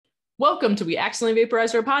Welcome to We Accidentally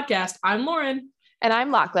Vaporized Our Podcast. I'm Lauren. And I'm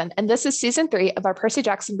Lachlan, and this is season 3 of our Percy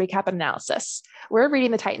Jackson recap and analysis. We're reading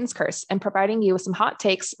The Titan's Curse and providing you with some hot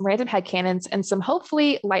takes, random headcanons, and some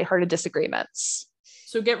hopefully lighthearted disagreements.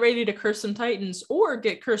 So get ready to curse some Titans or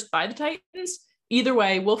get cursed by the Titans. Either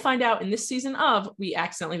way, we'll find out in this season of We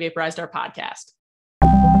Accidentally Vaporized Our Podcast.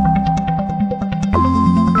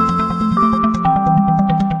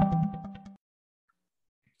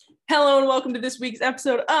 Hello and welcome to this week's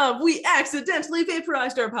episode of We Accidentally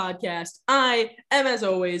Vaporized Our Podcast. I am, as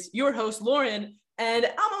always, your host, Lauren, and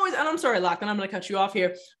I'm sorry, Lachlan, I'm going to cut you off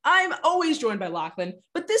here. I'm always joined by Lachlan,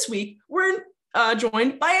 but this week we're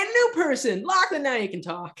joined by a new person. Lachlan, now you can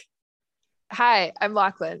talk. Hi, I'm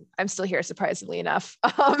Lachlan. I'm still here, surprisingly enough.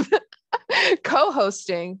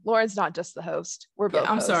 Co-hosting. Lauren's not just the host. We're both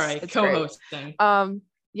I'm hosts. sorry, It's co-hosting. great.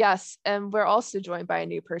 Yes, and we're also joined by a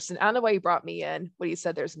new person. I don't know why you brought me in when you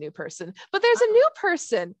said there's a new person, but there's a new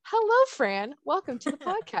person. Hello, Fran. Welcome to the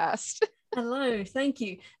podcast. Hello, thank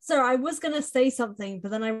you. So I was going to say something,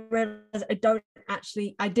 but then I realized I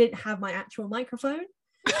didn't have my actual microphone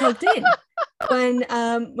plugged in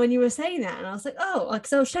when you were saying that. And I was like, oh,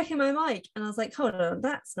 because I was checking my mic and I was like, hold on,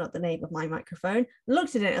 that's not the name of my microphone. I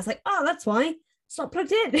looked at it, I was like, oh, that's why it's not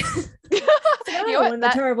plugged in. The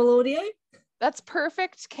terrible audio. That's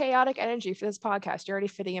perfect chaotic energy for this podcast. You're already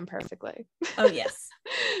fitting in perfectly. Oh, yes.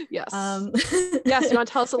 Yes. Yes, you want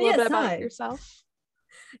to tell us a little bit about yourself?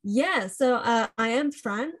 Yeah, so I am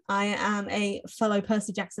Fran. I am a fellow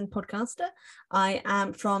Percy Jackson podcaster. I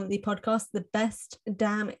am from the podcast The Best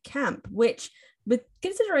Damn Camp, which, with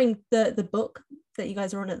considering the book that you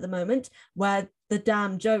guys are on at the moment, where the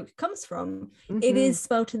damn joke comes from, it is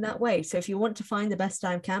spelt in that way. So if you want to find The Best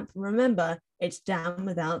Damn Camp, remember it's damn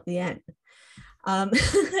without the N. And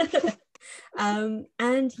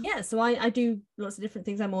yeah, so I do lots of different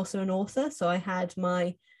things. I'm also an author, so I had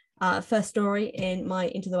my first story in my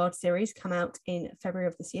Into the Wild series come out in February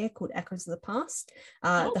of this year called Echoes of the Past.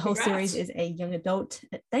 The whole series is a young adult,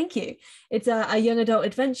 thank you, it's a young adult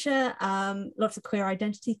adventure, lots of queer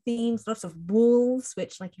identity themes, lots of wolves,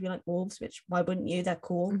 which, like, if you like wolves, which why wouldn't you, they're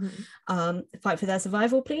cool. Fight for their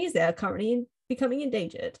survival, please. They're currently becoming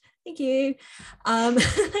endangered. Thank you. And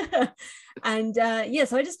yeah,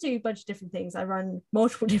 so I just do a bunch of different things. I run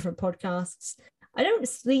multiple different podcasts. I don't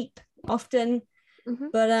sleep often,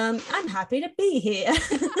 but I'm happy to be here.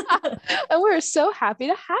 And we're so happy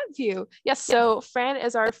to have you. Yes, so Fran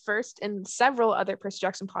is our first and several other Percy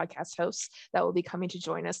Jackson podcast hosts that will be coming to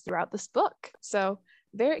join us throughout this book. So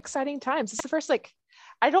very exciting times. It's the first,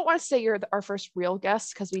 I don't want to say you're our first real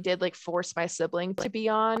guest, because we did force my sibling to be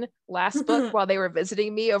on last book while they were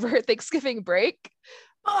visiting me over Thanksgiving break.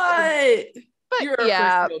 But you're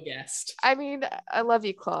our first real guest. I mean, I love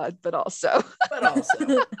you, Claude, but also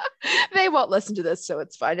they won't listen to this, so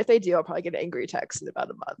it's fine. If they do, I'll probably get an angry text in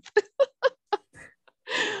about a month.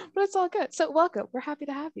 But it's all good. So welcome. We're happy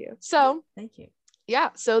to have you. So thank you. Yeah,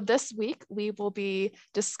 so this week we will be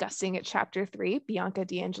discussing chapter 3, Bianca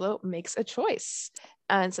D'Angelo Makes a Choice.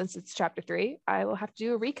 And since it's chapter 3, I will have to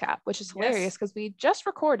do a recap, which is hilarious because we just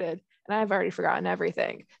recorded and I've already forgotten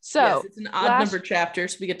everything. So yes, it's an odd number chapter,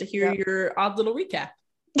 so we get to hear your odd little recap.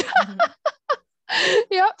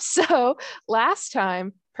 Yep. So last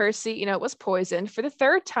time Percy, was poisoned for the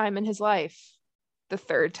third time in his life. The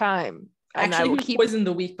third time. Actually, he was poisoned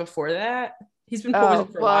the week before that. He's been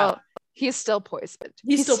poisoned for a while. He's still poisoned.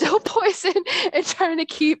 He's still poisoned and trying to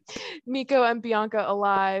keep Miko and Bianca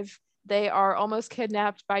alive. They are almost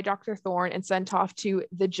kidnapped by Dr. Thorne and sent off to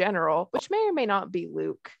the General, which may or may not be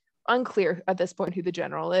Luke. Unclear at this point who the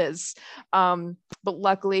General is. But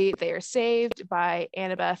luckily, they are saved by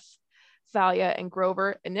Annabeth, Thalia, and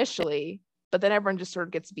Grover initially. But then everyone just sort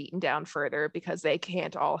of gets beaten down further because they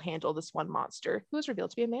can't all handle this one monster who is revealed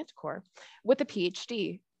to be a Manticore with a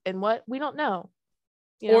PhD in what we don't know.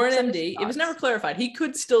 Or an MD. It was never clarified. He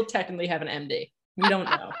could still technically have an MD. We don't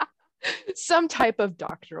know. Some type of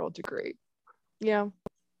doctoral degree.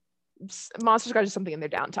 Monsters got to do something in their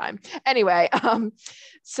downtime. Anyway,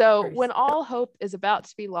 so when all hope is about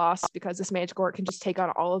to be lost because this Manticore can just take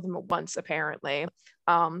on all of them at once, apparently,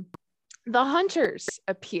 the hunters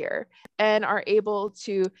appear and are able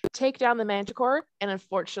to take down the Manticore, and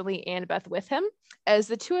unfortunately Annabeth with him, as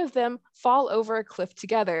the two of them fall over a cliff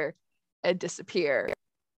together and disappear.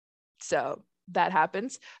 So that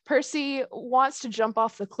happens. Percy wants to jump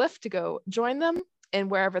off the cliff to go join them in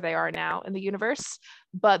wherever they are now in the universe,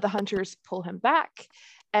 but the hunters pull him back,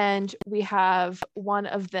 and we have one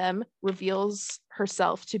of them reveals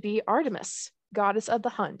herself to be Artemis, goddess of the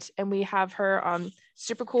hunt, and we have her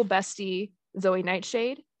super cool bestie Zoe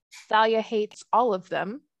Nightshade. Thalia hates all of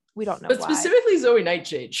them We don't know but why. specifically Zoe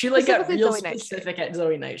Nightshade. She like got real Zoe specific at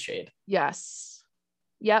Zoe Nightshade. Yes.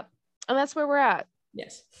 Yep. And that's where we're at.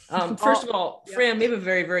 Yes. First of all, yep. Fran, we have a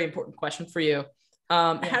very, very important question for you.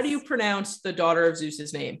 How do you pronounce the daughter of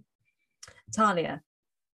Zeus's name? Talia.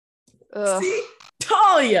 See?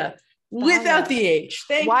 Talia, without the H.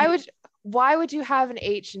 Why would you have an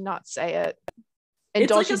H and not say it? And It's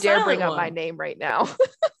don't like you a dare silent bring up one. my name right now.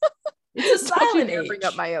 It's a Don't you silent dare H. bring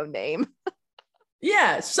up my own name.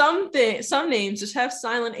 Yeah, some names just have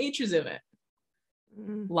silent H's in it.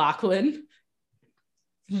 Lachlan.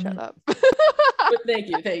 Shut up. But thank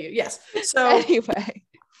you. Yes. So anyway,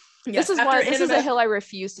 yes, this is a hill I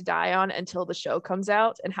refuse to die on until the show comes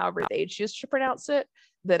out, and however they choose to pronounce it,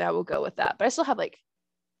 then I will go with that. But I still have like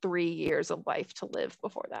 3 years of life to live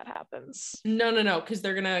before that happens. No, because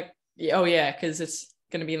they're gonna. Oh yeah, because it's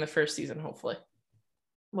gonna be in the first season, hopefully.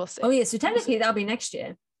 We'll see. Oh yeah, so technically that'll be next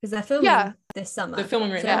year because they're filming this summer. They're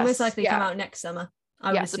filming right so now. it'll most likely come out next summer.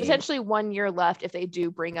 So potentially 1 year left if they do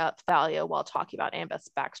bring up Thalia while talking about Annabeth's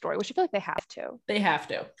backstory, which I feel like they have to. They have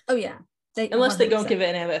to. Oh yeah. Unless they don't give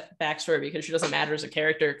Annabeth backstory because she doesn't matter as a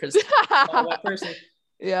character because that person.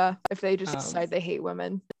 Yeah, if they just decide they hate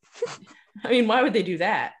women. I mean, why would they do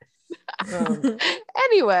that?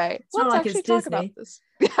 Anyway, let's like actually talk about this.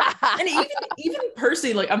 And even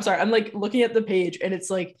Percy, like, I'm sorry, I'm like looking at the page and it's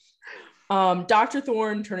like Dr.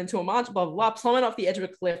 Thorne turned into a monster, blah blah blah, plummet off the edge of a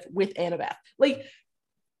cliff with Annabeth. Like,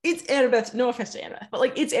 it's Annabeth's, no offense to Annabeth, but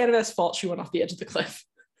like it's Annabeth's fault she went off the edge of the cliff.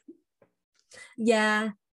 Yeah,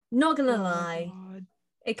 not gonna lie. God.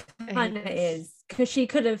 It kind of is because she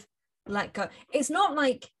could have let go. It's not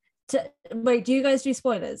like wait, do you guys do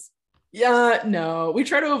spoilers? Yeah, no, we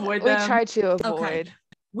try to avoid them. We try to avoid. Okay.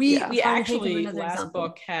 We actually last example.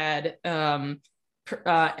 book had Lachlan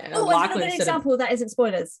Lachlan an example that isn't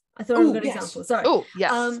spoilers. I thought it was a good example. Sorry. Oh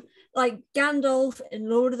yes. Like Gandalf in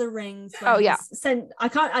Lord of the Rings. I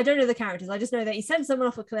don't know the characters. I just know that he sends someone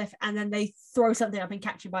off a cliff and then they throw something up and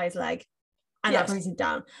catch him by his leg, and that brings him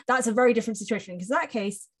down. That's a very different situation because in that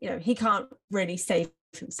case, he can't really save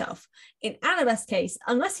himself. In Annabeth's case,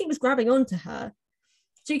 unless he was grabbing onto her,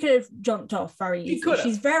 she could have jumped off very easily.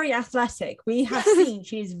 She's very athletic. We have seen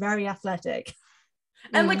she's very athletic.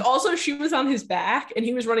 And like also she was on his back and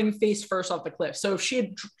he was running face first off the cliff. So if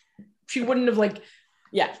she wouldn't have like,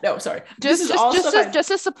 just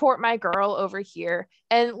to support my girl over here.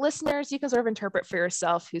 And listeners, you can sort of interpret for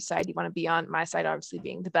yourself whose side you want to be on. My side obviously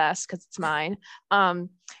being the best because it's mine.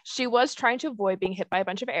 She was trying to avoid being hit by a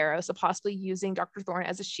bunch of arrows, so possibly using Dr. Thorne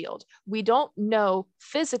as a shield. We don't know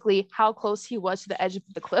physically how close he was to the edge of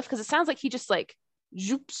the cliff because it sounds like he just like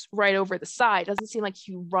zoops right over the side. Doesn't seem like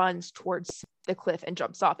he runs towards the cliff and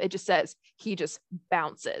jumps off. It just says he just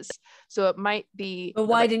bounces. So it might be. But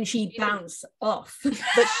why didn't she bounce off?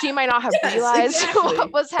 But she might not have realized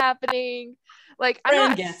what was happening. Like,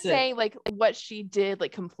 I'm not saying like what she did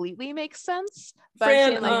like completely makes sense, but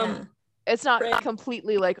Fran, I'm saying, like, it's not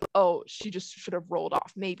completely like, oh, she just should have rolled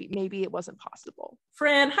off. Maybe it wasn't possible.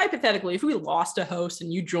 Fran, hypothetically, if we lost a host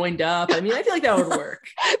and you joined up, I mean, I feel like that would work.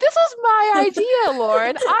 This was my idea,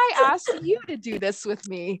 Lauren. I asked you to do this with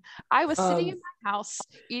me. I was sitting in my house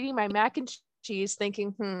eating my mac and cheese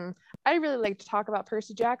thinking, I'd really like to talk about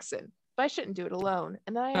Percy Jackson, but I shouldn't do it alone.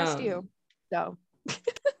 And then I asked you.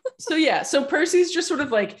 So Percy's just sort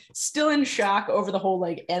of like still in shock over the whole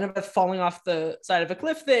like Annabeth falling off the side of a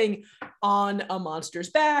cliff thing on a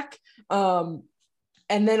monster's back. And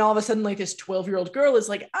then all of a sudden like this 12-year-old girl is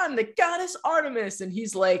like, I'm the goddess Artemis. And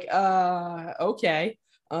he's like, okay.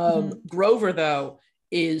 Grover though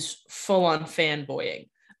is full on fanboying.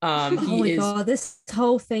 Oh my God, this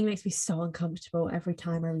whole thing makes me so uncomfortable every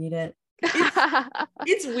time I read it.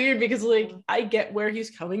 It's weird because like I get where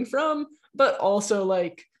he's coming from, but also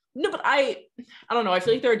like no, but I don't know. I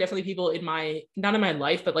feel like there are definitely people not in my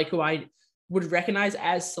life, but like who I would recognize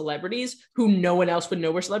as celebrities who no one else would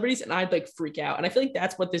know were celebrities, and I'd like freak out. And I feel like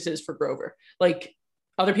that's what this is for Grover. Like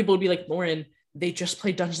other people would be like, Lauren, they just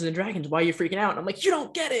played Dungeons and Dragons. Why are you freaking out? And I'm like, you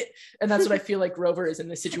don't get it. And that's what I feel like Grover is in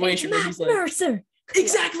this situation where he's like, Mercer.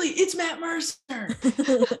 Exactly, it's Matt Mercer.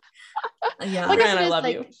 Yeah, Fran, I love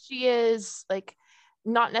you. She is like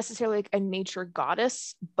not necessarily like a nature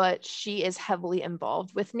goddess, but she is heavily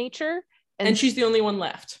involved with nature, and she's the only one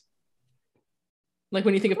left. Like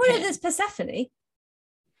when you think of there's Persephone.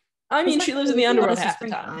 I mean, she lives in the underworld half the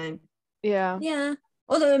time. Yeah.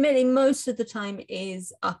 Although admittedly, most of the time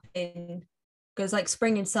is up in because like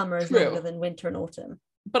spring and summer is longer than winter and autumn.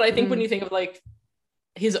 But I think when you think of like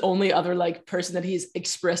his only other like person that he's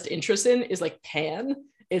expressed interest in is like Pan.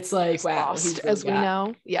 It's like he's lost, as we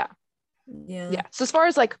know. Yeah. So as far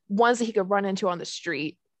as like ones that he could run into on the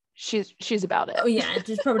street, she's about it. Oh yeah,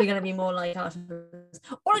 it's probably going to be more like Artemis.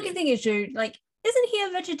 All I can think is, Jude, like, isn't he a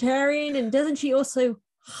vegetarian, and doesn't she also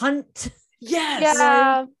hunt? Yes.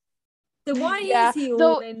 Yeah. So why Yeah. is he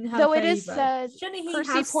all in her Though favor? it is said, Shouldn't he Percy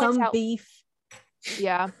have points some out- beef?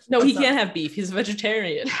 Yeah. No, he What's can't up? have beef. He's a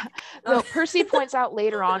vegetarian. No, Percy points out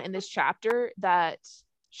later on in this chapter that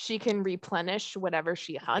she can replenish whatever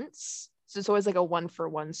she hunts. So it's always like a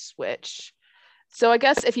 1-for-1 switch. So I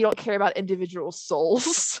guess if you don't care about individual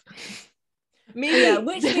souls, Maybe. Yeah,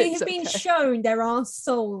 which we It's have been okay. shown there are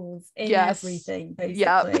souls in Yes. everything,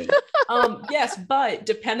 Yep. basically. Yes, but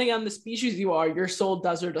depending on the species you are, your soul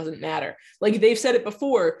does or doesn't matter. Like they've said it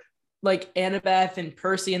before, like Annabeth and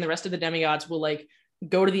Percy and the rest of the demigods will like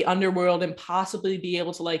go to the underworld and possibly be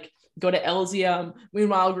able to like go to Elysium.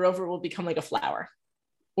 Meanwhile, Grover will become like a flower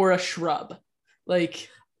or a shrub. Like,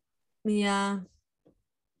 Yeah.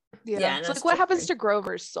 Yeah, So that's like what happens true. to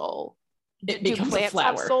Grover's soul? it Do becomes a plants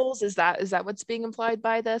have flower. souls? Is that what's being implied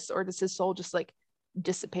by this, or does his soul just like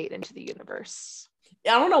dissipate into the universe?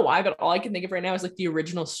 I don't know why, but all I can think of right now is like the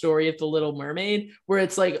original story of the Little Mermaid, where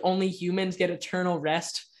it's like only humans get eternal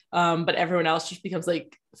rest, but everyone else just becomes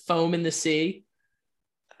like foam in the sea.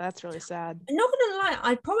 That's really sad. I'm not gonna lie,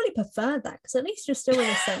 I'd probably prefer that, because at least you're still in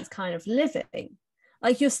a sense kind of living.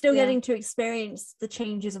 Like you're still Yeah. getting to experience the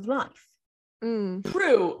changes of life.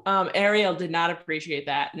 True. Ariel did not appreciate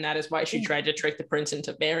that, and that is why she tried to trick the prince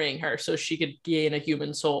into marrying her so she could gain a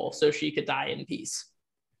human soul, so she could die in peace.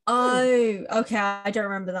 Oh, okay. I don't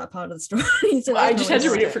remember that part of the story. So I that's just had to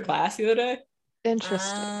always read it for good. class the other day.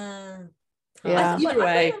 Interesting. Yeah. I Either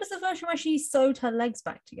way. remember the version where she sewed her legs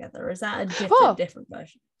back together. Is that a Oh. different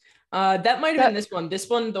version? That might have been this one. This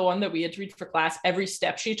one, the one that we had to read for class, every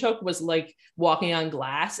step she took was like walking on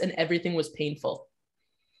glass, and everything was painful.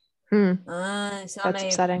 So That's upsetting.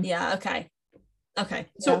 upsetting. Yeah. Okay.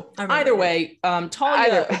 So I remember either now. way, Talia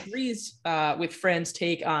Either way. agrees with Fran's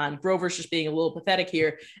take on Grover's just being a little pathetic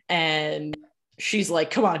here, and she's like,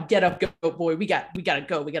 "Come on, get up, go, boy. We gotta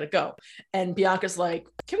go." And Bianca's like,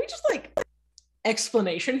 "Can we just like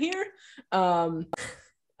explanation here?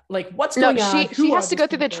 Like what's No, going on? she Who has are to go these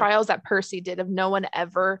through the people?" trials that Percy did of no one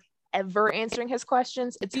ever answering his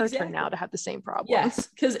questions. It's her turn now Exactly. to have the same problem. Yes,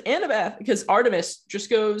 because Artemis just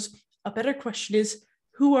goes, "A better question is,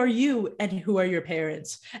 who are you and who are your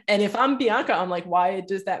parents?" And if I'm Bianca, I'm like, why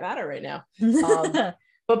does that matter right now?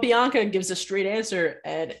 But Bianca gives a straight answer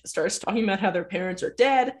and starts talking about how their parents are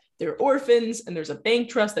dead, they're orphans, and there's a bank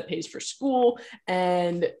trust that pays for school.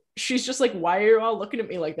 And she's just like, why are you all looking at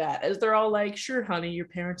me like that? As they're all like, sure, honey, your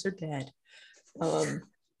parents are dead.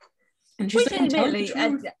 And she's Which like, "I'm telling the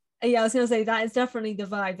admittedly, truth." yeah, I was gonna say that is definitely the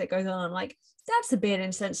vibe that goes on. Like, that's a bit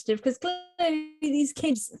insensitive, because clearly these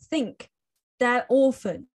kids think they're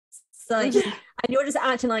orphans. Like, and you're just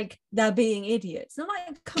acting like they're being idiots. I'm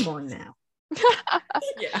like, come on now.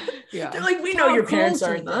 Yeah. They're like, we know Can't your call parents too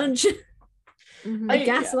aren't dead. much. Mhm. Like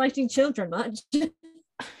gaslighting children much.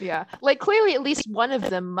 Yeah, like clearly at least one of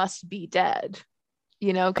them must be dead,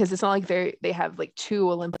 you know, because it's not like they have like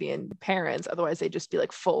two Olympian parents, otherwise they'd just be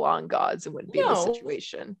like full on gods and wouldn't be in this No.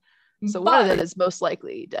 situation. So one of them But is most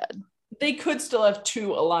likely dead, they could still have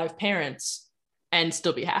two alive parents and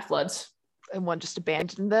still be half-bloods. and one just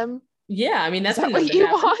abandoned them. Yeah, I mean, Is that's that been what known to you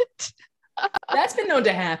happen. want? That's been known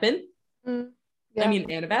to happen. Yeah. I mean,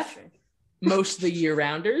 Annabeth, most of the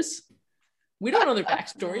year-rounders. We don't know their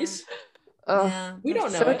backstories. Ugh. Yeah, We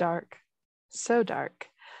don't know So it. dark. So dark.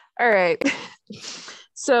 All right.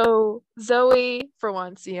 So Zoe, for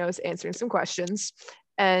once, you know, is answering some questions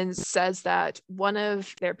and says that one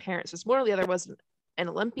of their parents was mortal, the other was an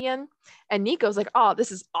Olympian. And Nico's like, oh,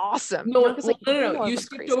 this is awesome. No, Bianca's like, no. You that's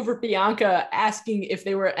skipped crazy. over Bianca asking if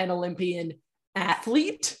they were an Olympian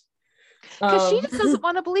athlete. Because she just doesn't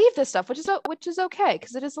want to believe this stuff, which is okay,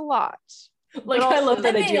 because it is a lot. like, but I also- love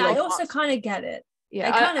that I mean, idea. I Like, also kind of get it. Yeah.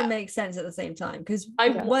 It kind of makes sense at the same time, because I-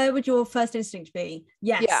 where would your first instinct be?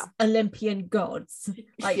 Yes, Yeah. Olympian gods.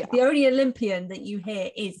 Like, Yeah. the only Olympian that you hear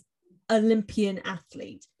is Olympian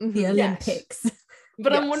athlete, the Mhm. Yes. Olympics.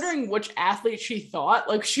 but I'm Yes. wondering which athlete she thought.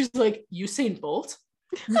 Like, she's like, Usain Bolt?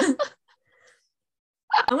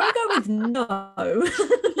 I want to go with no.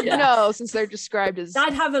 Yeah. No, since they're described as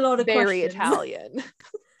I'd have a lot of very questions. Italian.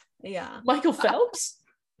 Yeah. Michael Phelps?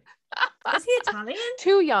 Is he Italian?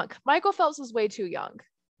 Too young. Michael Phelps was way too young.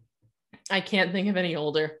 I can't think of any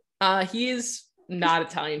older. He is not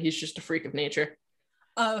Italian. He's just a freak of nature.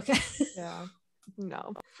 Oh, okay. Yeah.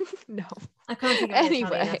 No. No. I can't think of any Anyway.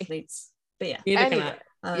 Italian athletes. But yeah. Neither can Anyway.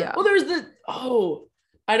 I. Yeah. Well, there was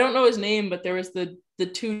I don't know his name, but there was the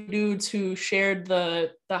two dudes who shared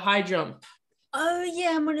the high jump. Oh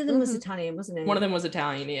yeah, and one of them was Mhm. Italian, wasn't it? One of them was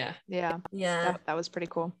Italian, yeah. Yeah. Yeah. That was pretty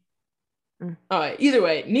cool. All right, either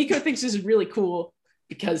way, Nico thinks this is really cool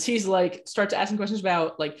because he's like starts asking questions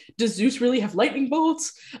about like, does Zeus really have lightning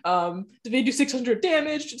bolts? Do they do 600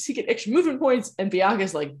 damage? Does he get extra movement points? And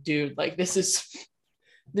Bianca's like, dude, like this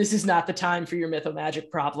is not the time for your mythomagic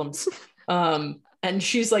problems. And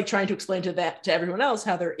she's like trying to explain to everyone else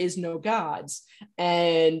how there is no gods.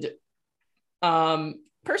 And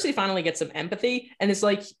Percy finally gets some empathy, and it's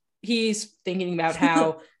like he's thinking about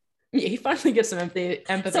how he finally gets some empathy.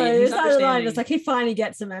 So it's not the line. It's like he finally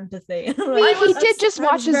gets some empathy. Like, he did just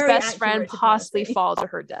watch his best friend possibly fall to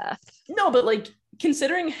her death. No, but like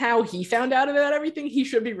considering how he found out about everything, he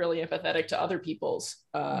should be really empathetic to other people's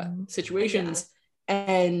situations. Yeah.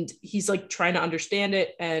 And he's like trying to understand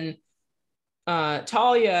it. And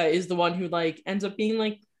Talia is the one who like ends up being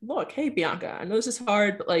like, look, hey Bianca, I know this is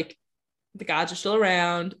hard, but like the gods are still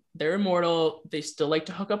around, they're immortal, they still like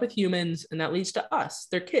to hook up with humans, and that leads to us,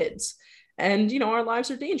 their kids. And you know, our lives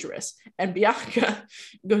are dangerous. And Bianca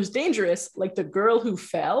goes dangerous like the girl who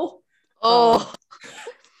fell.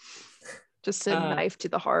 Just a knife to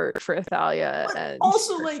the heart for Athalia. And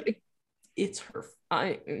also like it's her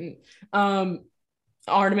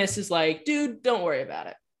Artemis is like, dude, don't worry about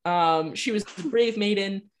it. She was the brave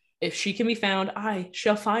maiden. If she can be found, I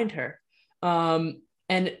shall find her.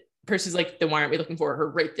 And Percy's like, then why aren't we looking for her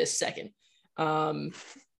right this second?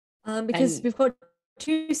 Because we've got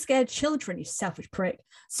 2 scared children, you selfish prick.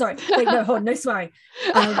 Sorry, wait, no, hold on, no swearing.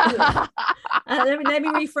 Let me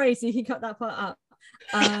rephrase so you can cut that part up.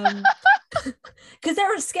 Because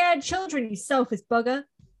there are scared children, you selfish bugger.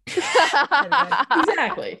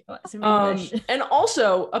 Exactly. And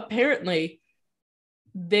also apparently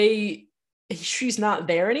she's not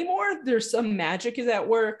there anymore. There's some magic is at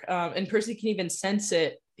work, and Percy can even sense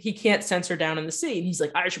it. He can't sense her down in the sea, and he's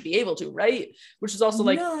like, I should be able to, right? Which is also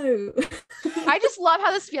like, no. I just love how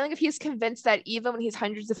this feeling, if he's convinced that even when he's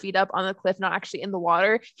hundreds of feet up on the cliff, not actually in the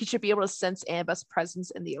water, he should be able to sense Annabeth's presence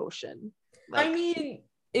in the ocean. Like, I mean,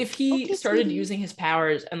 if he started using his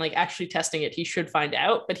powers and like actually testing it, he should find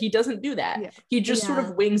out, but he doesn't do that. He just sort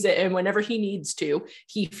of wings it, and whenever he needs to,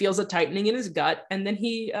 he feels a tightening in his gut, and then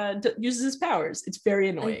he uses his powers. It's very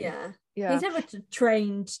annoying. He's never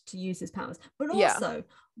trained to use his powers, but also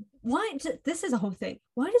this is a whole thing.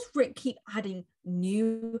 Why does Rick keep adding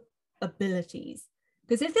new abilities?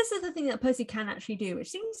 Because if this is the thing that Percy can actually do, which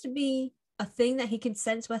seems to be a thing that he can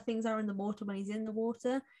sense where things are in the water when he's in the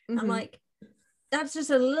water, I'm like, that's just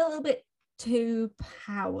a little bit too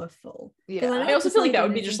powerful. I also feel like that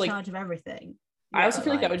would be just like charge of everything. I also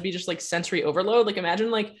feel like that would be just like sensory overload. Like imagine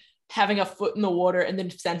like having a foot in the water and then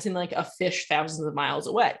sensing like a fish thousands of miles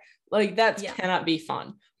away. Like that cannot be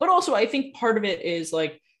fun. But also I think part of it is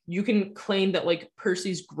like you can claim that like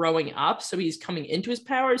Percy's growing up, so he's coming into his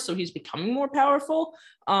powers, so he's becoming more powerful.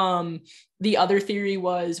 The other theory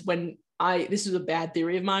was this is a bad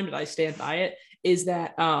theory of mine, but I stand by it, is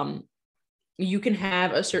that you can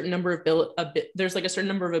have a certain number of there's like a certain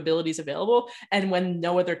number of abilities available, and when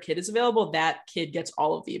no other kid is available, that kid gets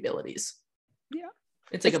all of the abilities.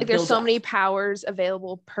 It's like there's so many powers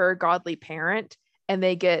available per godly parent, and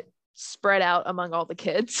they get spread out among all the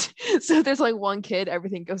kids. So there's like one kid,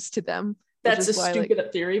 everything goes to them. That's a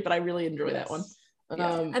stupid theory, but I really enjoy that one.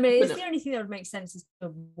 I mean, it's the only thing that would make sense as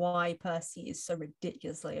to why Percy is so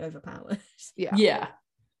ridiculously overpowered.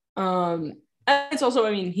 And it's also,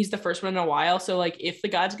 I mean, he's the first one in a while, so like if the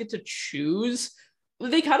gods get to choose,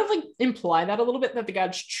 they kind of like imply that a little bit, that the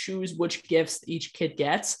gods choose which gifts each kid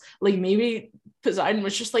gets. Like maybe Poseidon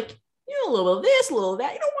was just like, you know, a little of this, a little of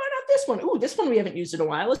that, you know, why not this one? Ooh, this one we haven't used in a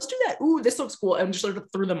while, let's do that. Ooh, this looks cool, and just sort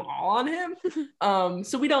of threw them all on him.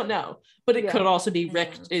 So we don't know, but it could also be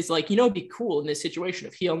Rick is like, you know, it'd be cool in this situation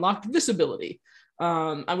if he unlocked this ability,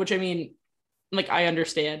 which I mean, like I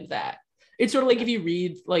understand that. It's sort of like if you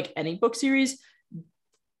read like any book series,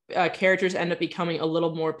 characters end up becoming a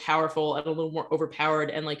little more powerful and a little more overpowered,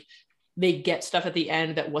 and like they get stuff at the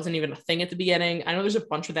end that wasn't even a thing at the beginning. I know there's a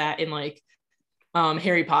bunch of that in like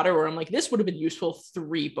Harry Potter, where I'm like, this would have been useful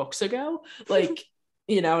 3 books ago. Like,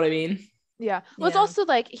 you know what I mean? Well, it's also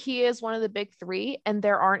like he is one of the big 3, and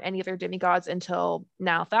there aren't any other demigods until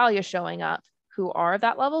now Thalia showing up who are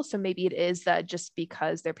that level. So maybe it is that just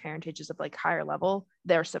because their parentage is of like higher level,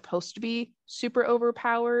 they're supposed to be super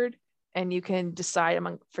overpowered, and you can decide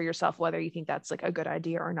for yourself whether you think that's like a good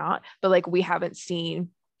idea or not. But like we haven't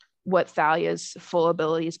seen what Thalia's full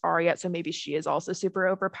abilities are yet, so maybe she is also super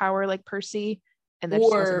overpowered like Percy, and that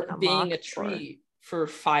or being a tree for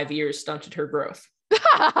 5 years stunted her growth.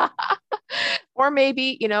 Or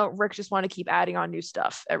maybe, you know, Rick just want to keep adding on new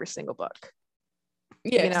stuff every single book.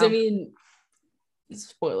 Yeah, because I mean,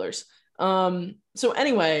 spoilers. So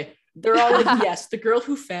anyway, They're all like, yes, the girl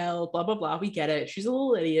who fell, blah, blah, blah. We get it. She's a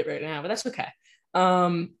little idiot right now, but that's okay.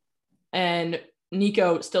 And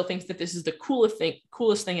Nico still thinks that this is the coolest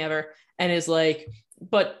thing ever, and is like,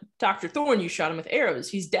 but Dr. Thorne, you shot him with arrows.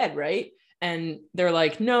 He's dead, right? And they're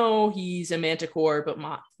like, no, he's a manticore,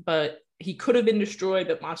 but he could have been destroyed,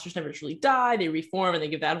 but monsters never truly die. They reform, and they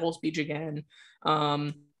give that whole speech again.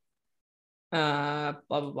 Blah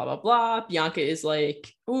blah blah blah blah. Bianca is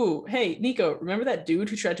like, ooh, hey Nico, remember that dude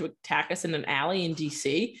who tried to attack us in an alley in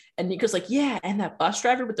DC? And Nico's like, yeah, and that bus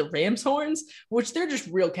driver with the ram's horns, which they're just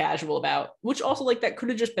real casual about, which also like that could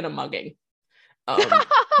have just been a mugging.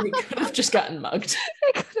 They could have just gotten mugged.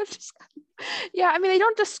 Yeah, I mean, they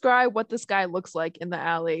don't describe what this guy looks like in the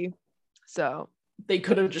alley, so they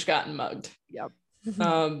could have just gotten mugged. Yep.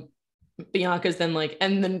 Bianca's then like,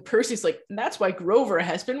 and then Percy's like, that's why Grover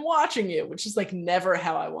has been watching you, which is like never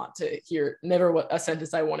how I want to hear, never what a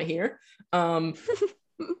sentence I want to hear. And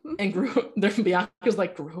Bianca's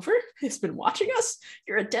like, Grover has been watching us?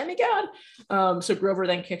 You're a demigod. So Grover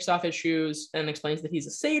then kicks off his shoes and explains that he's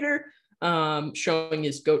a satyr, showing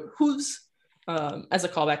his goat hooves as a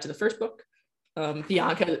callback to the first book.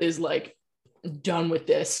 Bianca is like done with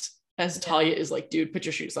this, as Talia is like, dude, put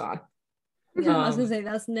your shoes on. Yeah, I was gonna say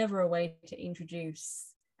that's never a way to introduce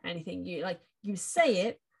anything. You say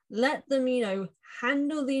it, let them,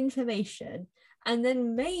 handle the information, and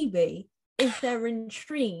then maybe if they're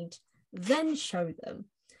intrigued, then show them.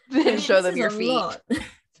 Then show them your feet.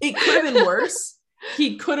 It could have been worse.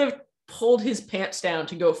 He could have pulled his pants down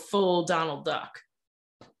to go full Donald Duck.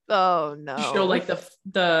 Oh no. Show like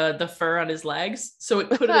the fur on his legs. So it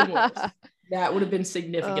could have been worse. That would have been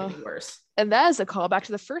significantly worse. And that is a callback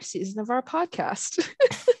to the first season of our podcast.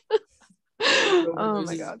 Oh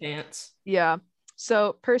my god. Pants. Yeah.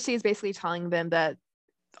 So Percy is basically telling them that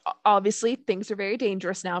obviously things are very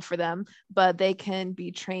dangerous now for them, but they can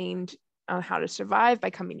be trained on how to survive by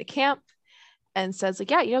coming to camp. And says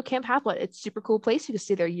like, yeah, Camp Half-Blood, it's a super cool place. You can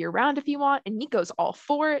stay there year round if you want. And Nico's all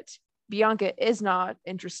for it. Bianca is not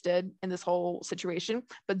interested in this whole situation,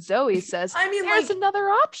 but Zoe says, there's another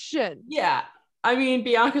option. Yeah. I mean,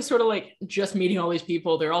 Bianca's sort of like just meeting all these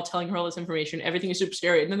people. They're all telling her all this information. Everything is super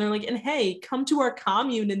scary. And then they're like, and hey, come to our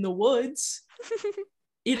commune in the woods.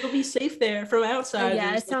 It'll be safe there from outsiders.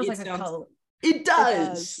 Yeah, it sounds like a cult. It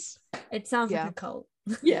does. It sounds like a cult.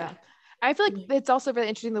 Yeah. I feel like it's also really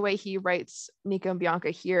interesting the way he writes Nico and Bianca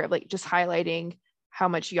here, like just highlighting how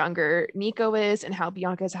much younger Nico is and how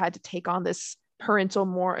Bianca has had to take on this parental,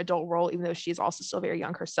 more adult role, even though she's also still very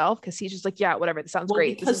young herself, because he's just like, yeah, whatever, this sounds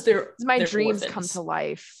great. Because my dreams orphans come to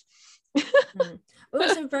life.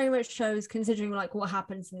 Also very much shows, considering like what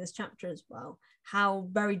happens in this chapter as well, how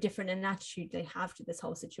very different an attitude they have to this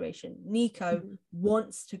whole situation. Nico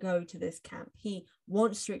wants to go to this camp. He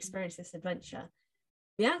wants to experience this adventure.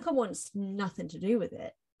 Bianca wants nothing to do with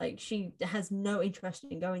it. Like, she has no interest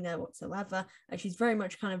in going there whatsoever, and she's very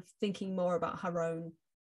much kind of thinking more about her own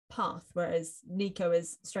path, whereas Nico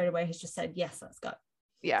is straight away has just said, yes, let's go.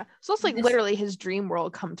 Yeah, so it's like literally his dream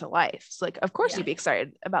world come to life. So like, of course you'd be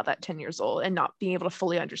excited about that 10 years old and not being able to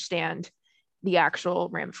fully understand the actual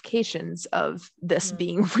ramifications of this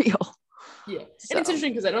being real. Yeah. So. And it's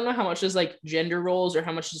interesting because I don't know how much is like gender roles or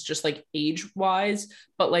how much is just like age wise,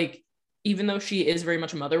 but like, even though she is very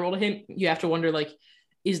much a mother role to him, you have to wonder, like,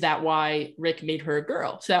 is that why Rick made her a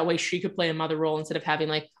girl? So that way she could play a mother role instead of having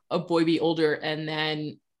like a boy be older and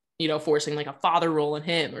then, forcing like a father role in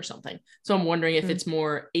him or something. So I'm wondering if it's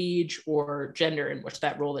more age or gender in which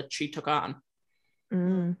that role that she took on.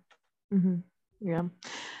 Yeah.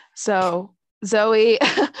 So Zoe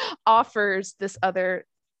offers this other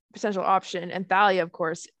potential option, and Thalia, of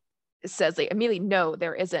course, says like immediately, no,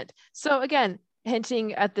 there isn't. So again,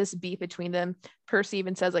 hinting at this beef between them. Percy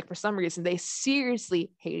even says like for some reason they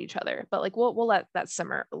seriously hate each other, but like we'll let that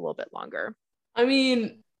simmer a little bit longer. I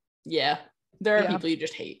mean, yeah, there are people you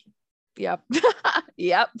just hate. Yep.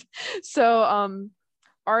 Yep. So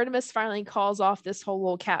Artemis finally calls off this whole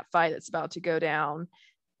little cat fight that's about to go down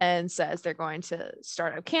and says they're going to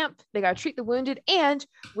start a camp. They got to treat the wounded and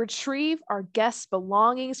retrieve our guests'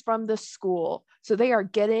 belongings from the school. So they are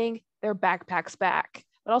getting their backpacks back.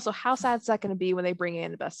 But also, how sad is that going to be when they bring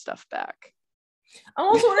in the best stuff back? I'm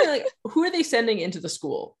also wondering, like, who are they sending into the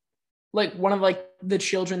school? Like, one of, like, the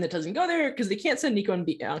children that doesn't go there? Because they can't send Nico and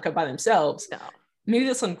Bianca by themselves. No. Maybe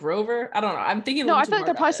they'll send Grover? I don't know. I'm thinking no, I feel like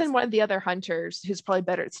they'll probably send one of the other hunters who's probably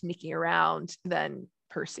better at sneaking around than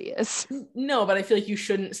Percy is. No, but I feel like you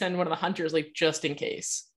shouldn't send one of the hunters, like, just in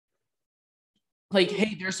case. Like,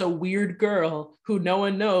 hey, there's a weird girl who no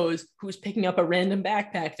one knows who's picking up a random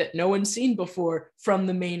backpack that no one's seen before from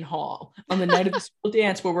the main hall on the night of the school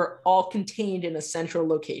dance where we're all contained in a central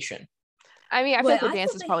location. I mean, I feel like the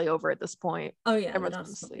dance is probably over at this point. Oh yeah, everyone's going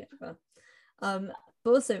to sleep. But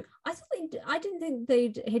also, I didn't think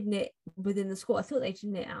they'd hidden it within the school. I thought they'd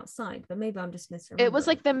hidden it outside, but maybe I'm just misremembering. It was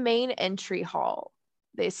like the main entry hall.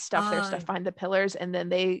 They stuffed their stuff behind the pillars, and then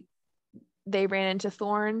they ran into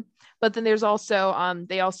Thorn. But then there's also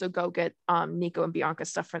they also go get Nico and Bianca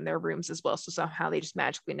stuff from their rooms as well. So somehow they just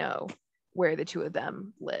magically know where the two of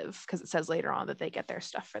them live, because it says later on that they get their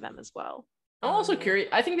stuff for them as well. I'm also curious.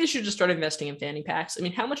 I think they should just start investing in fanny packs. I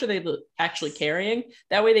mean, how much are they actually carrying?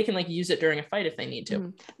 That way they can like use it during a fight if they need to. Mm-hmm.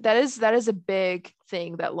 That is a big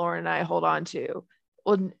thing that Lauren and I hold on to.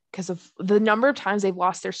 Well, because of the number of times they've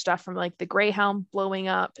lost their stuff from like the Greyhound blowing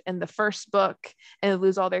up in the first book and they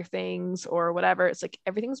lose all their things or whatever. It's like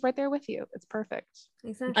everything's right there with you. It's perfect.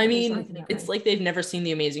 Exactly. I mean, it's like they've never seen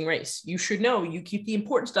The Amazing Race. You should know you keep the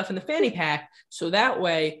important stuff in the fanny pack, so that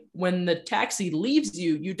way when the taxi leaves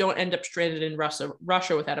you, you don't end up stranded in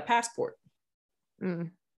Russia without a passport.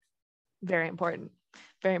 Very important.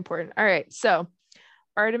 Very important. All right. So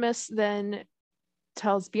Artemis then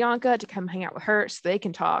tells Bianca to come hang out with her so they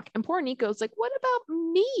can talk. And poor Nico's like, what about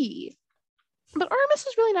me? But Artemis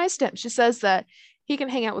is really nice to him. She says that he can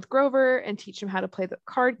hang out with Grover and teach him how to play the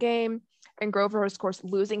card game. And Grover is, of course,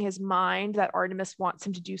 losing his mind that Artemis wants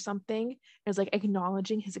him to do something. And is like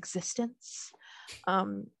acknowledging his existence.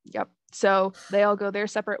 Yep. So they all go their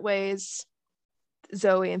separate ways.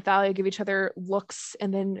 Zoe and Thalia give each other looks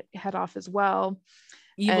and then head off as well.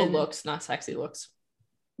 Evil looks, not sexy looks.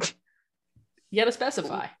 You gotta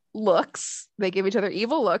specify. Looks. They give each other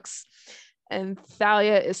evil looks. And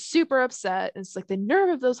Thalia is super upset. And it's like the nerve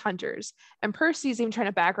of those hunters. And Percy's even trying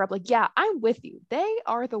to back her up, like, yeah, I'm with you. They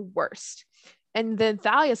are the worst. And then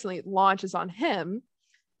Thalia suddenly launches on him.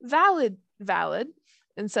 Valid.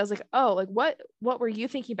 And says, like, oh, like what were you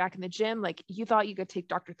thinking back in the gym? Like, you thought you could take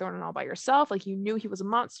Dr. Thorne all by yourself. Like, you knew he was a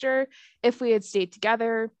monster. If we had stayed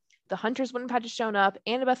together, the hunters wouldn't have had to shown up.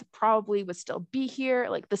 Annabeth probably would still be here.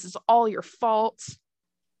 Like, this is all your fault.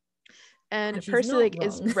 And Percy like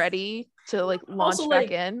is ready to like launch also,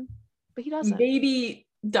 back in, but he doesn't. Maybe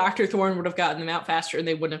Dr. Thorne would have gotten them out faster and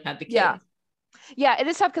they wouldn't have had the kid. Yeah, it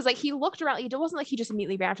is tough because like he looked around. It wasn't like he just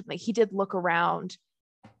immediately ran after them. Like, he did look around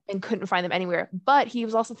and couldn't find them anywhere. But he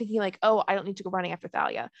was also thinking like, oh, I don't need to go running after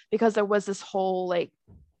Thalia, because there was this whole like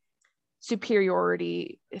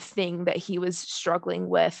superiority thing that he was struggling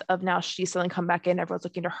with of now she's suddenly come back in, everyone's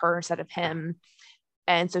looking to her instead of him,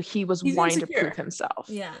 and so he's wanting insecure to prove himself.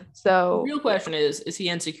 So the real question is he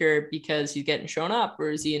insecure because he's getting shown up,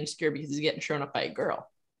 or is he insecure because he's getting shown up by a girl?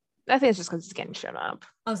 I think it's just because he's getting shown up.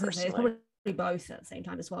 I was gonna say it's probably both at the same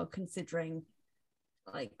time as well, considering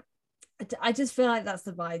like I just feel like that's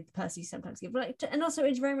the vibe Percy sometimes gives, like, and also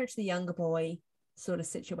it's very much the younger boy sort of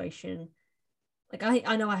situation. Like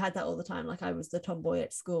I know I had that all the time. Like, I was the tomboy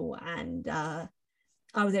at school, and I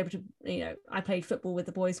was able to, I played football with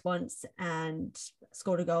the boys once and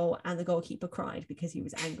scored a goal, and the goalkeeper cried because he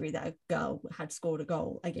was angry that a girl had scored a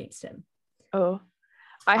goal against him. Oh,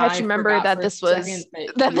 I had to remember that this was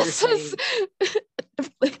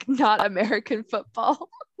like not American football.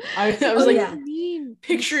 I was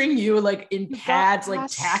picturing you like in pads, like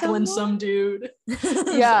tackling some dude.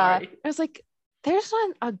 Yeah, I was like, there's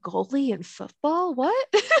not a goalie in football. What?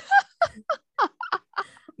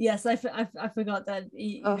 Yes, I forgot that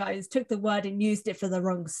you guys took the word and used it for the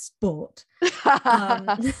wrong sport.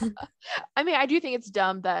 I mean, I do think it's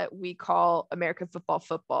dumb that we call American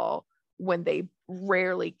football when they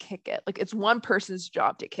rarely kick it. Like, it's one person's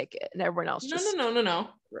job to kick it, and everyone else just no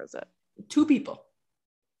throws it. Two people.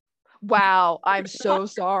 Wow, I'm so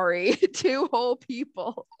sorry. Two whole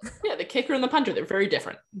people. Yeah, the kicker and the punter, they're very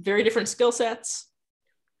different skill sets.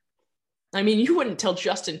 I mean, you wouldn't tell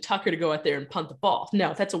Justin Tucker to go out there and punt the ball.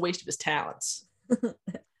 No, that's a waste of his talents. All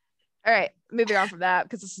right, moving on from that,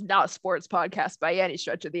 because this is not a sports podcast by any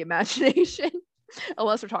stretch of the imagination,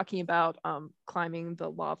 unless we're talking about climbing the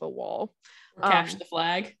lava wall. Capture the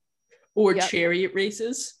flag. Or chariot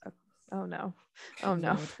races. Oh no.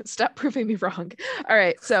 Stop proving me wrong. All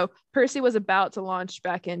right, so Percy was about to launch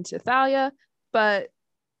back into Thalia, but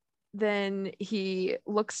then he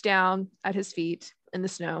looks down at his feet in the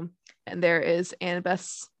snow, and there is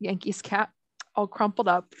Annabeth's Yankees cap all crumpled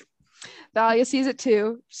up. Thalia sees it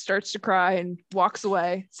too, starts to cry and walks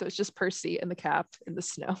away. So it's just Percy and the cap in the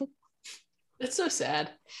snow. It's so sad.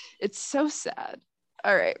 It's so sad.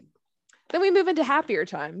 All right. Then we move into happier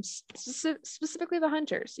times, specifically the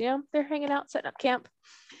hunters. They're hanging out, setting up camp.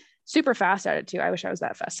 Super fast at it too. I wish I was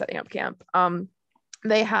that fast setting up camp.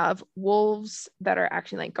 They have wolves that are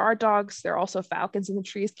acting like guard dogs. There are also falcons in the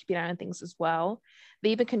trees keeping an eye on things as well. They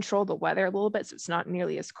even control the weather a little bit, so it's not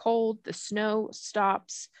nearly as cold. The snow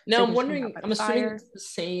stops. Now, So I'm wondering, I'm assuming it's the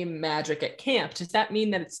same magic at camp. Does that mean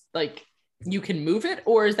that it's like you can move it,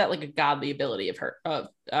 or is that like a godly ability of her, of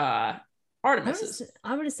Artemis's?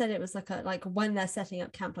 I would have said it was like when they're setting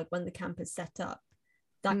up camp, like when the camp is set up,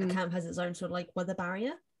 that camp has its own sort of like weather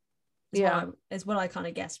barrier. Is what I kind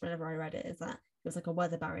of guessed whenever I read it, is that it was like a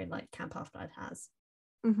weather barrier like Camp Half-Blood has.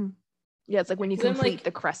 Mm-hmm. Yeah, it's like when you complete the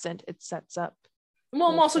crescent, it sets up. Well,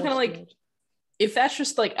 I'm also kind of like, if that's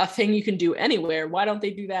just like a thing you can do anywhere, why don't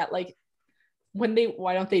they do that like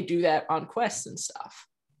why don't they do that on quests and stuff?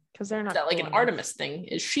 Because they're not that like an Artemis thing.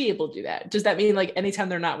 Is she able to do that? Does that mean like anytime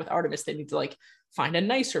they're not with Artemis, they need to like find a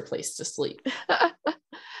nicer place to sleep?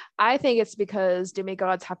 I think it's because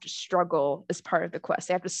demigods have to struggle as part of the quest.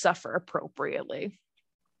 They have to suffer appropriately.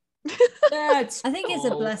 I think it's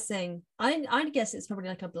a blessing. I guess it's probably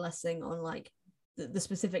like a blessing on like the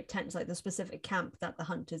specific tents, like the specific camp that the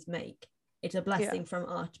hunters make. It's a blessing from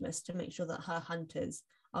Artemis to make sure that her hunters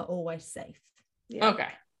are always safe. Yeah. Okay.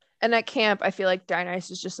 And at camp, I feel like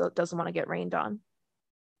Dionysus just doesn't want to get rained on.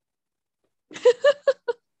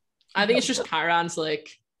 I think it's just Chiron's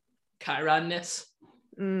like Chironness.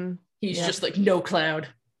 He's just like, no, Cloud,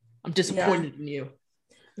 I'm disappointed in you.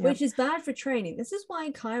 Which is bad for training. This is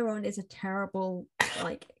why Chiron is a terrible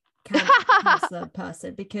like counselor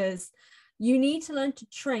person, because you need to learn to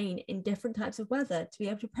train in different types of weather to be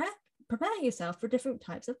able to prepare yourself for different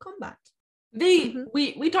types of combat. We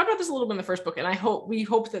talked about this a little bit in the first book, and we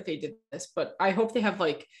hope that they did this, but I hope they have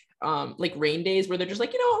like rain days where they're just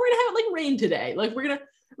like, you know what, we're gonna have like rain today, like we're gonna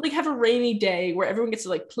like have a rainy day where everyone gets to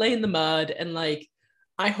like play in the mud, and like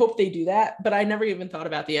I hope they do that. But I never even thought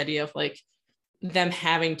about the idea of like them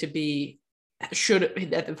having to be at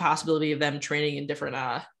the possibility of them training in different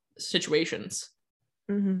situations.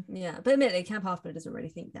 Yeah, but admittedly, Camp Half-Blood doesn't really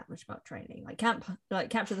think that much about training. Like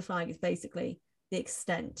Capture the Flag is basically the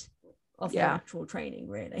extent of their actual training,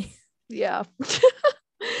 really. Yeah.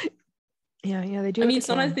 yeah, they do. I mean,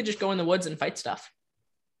 sometimes they just go in the woods and fight stuff.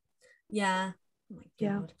 Yeah. Oh my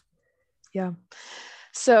God. Yeah.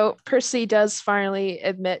 So Percy does finally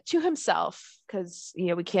admit to himself, because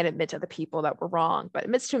we can't admit to the people that were wrong, but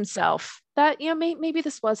admits to himself that maybe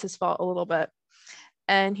this was his fault a little bit.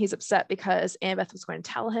 And he's upset because Annabeth was going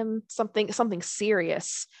to tell him something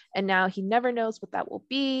serious, and now he never knows what that will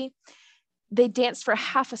be. They danced for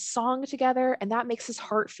half a song together, and that makes his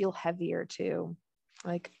heart feel heavier too.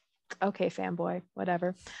 Like, okay, fanboy,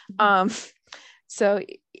 whatever. So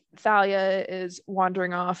Thalia is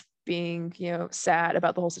wandering off, being sad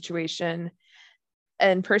about the whole situation.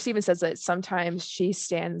 And Percy even says that sometimes she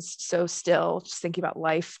stands so still, just thinking about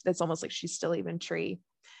life, that's almost like she's still even tree.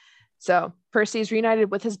 So Percy's reunited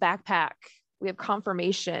with his backpack. We have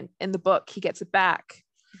confirmation in the book. He gets it back.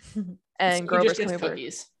 And Grover's coming over.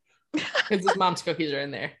 Cookies. Because his mom's cookies are in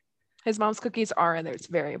there. His mom's cookies are in there. It's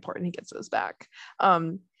very important he gets those back.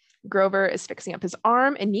 Grover is fixing up his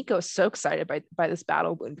arm, and Nico is so excited by this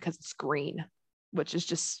battle wound because it's green, which is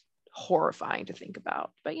just horrifying to think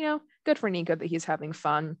about. But good for Nico that he's having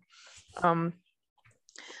fun. And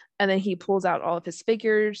then he pulls out all of his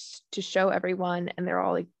figures to show everyone, and they're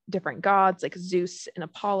all like different gods, like Zeus and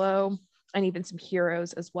Apollo, and even some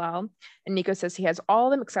heroes as well. And Nico says he has all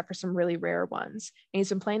of them except for some really rare ones. And he's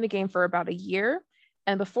been playing the game for about a year.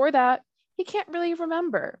 And before that, he can't really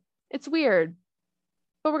remember. It's weird,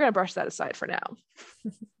 but we're going to brush that aside for now.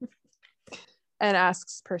 And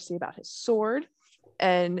asks Percy about his sword.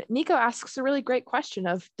 And Nico asks a really great question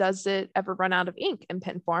of, does it ever run out of ink in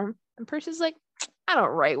pen form? And Percy's like, I don't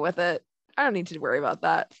write with it. I don't need to worry about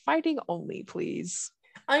that. Fighting only, please.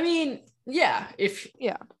 I mean, yeah.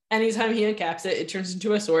 Anytime he uncaps it, it turns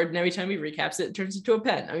into a sword, and every time he recaps it, it turns into a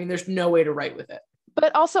pen. I mean, there's no way to write with it.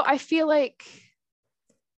 But also, I feel like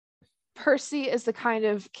Percy is the kind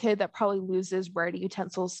of kid that probably loses writing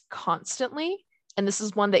utensils constantly, and this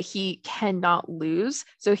is one that he cannot lose.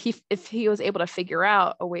 So if he was able to figure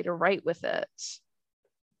out a way to write with it.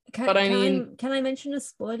 Can I mention a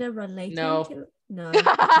spoiler related to it? No.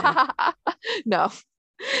 No.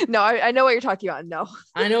 No, I know what you're talking about. No.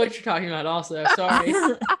 I know what you're talking about also. Sorry.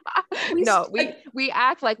 We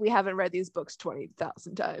act like we haven't read these books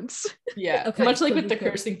 20,000 times. Yeah. Okay, much like with the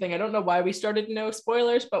cursing thing. I don't know why we started no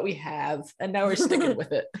spoilers, but we have. And now we're sticking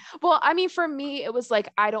with it. Well, I mean, for me, it was like,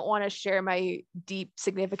 I don't want to share my deep,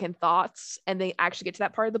 significant thoughts and they actually get to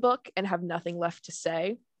that part of the book and have nothing left to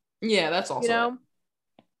say. Yeah, that's also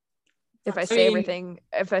if I say everything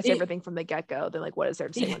from the get-go, then like what is there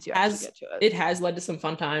to say once you actually get to it? It has led to some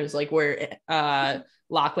fun times, like where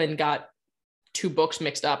Lachlan got two books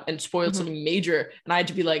mixed up and spoiled something major, and I had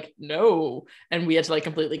to be like, no, and we had to like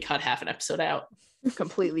completely cut half an episode out.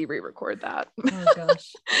 Completely re-record that. Oh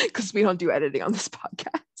gosh. Because we don't do editing on this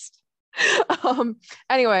podcast.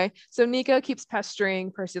 Anyway, so Nico keeps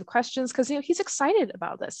pestering Percy with questions because he's excited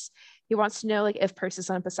about this. He wants to know, like, if Percy's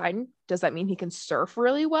on Poseidon, does that mean he can surf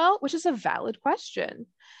really well? Which is a valid question.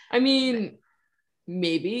 I mean,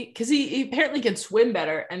 maybe, because he apparently can swim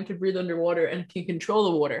better and can breathe underwater and can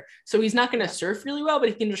control the water. So he's not going to surf really well, but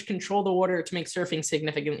he can just control the water to make surfing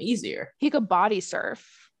significantly easier. He could body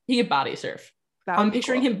surf. He could body surf. I'm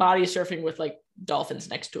picturing him body surfing with like dolphins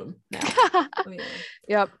next to him now. Oh, yeah.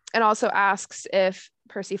 Yep. And also asks if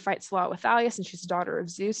Percy fights a lot with Thalia since she's a daughter of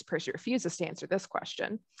Zeus. Percy refuses to answer this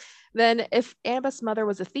question. Then if Annabeth's mother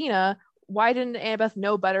was Athena, why didn't Annabeth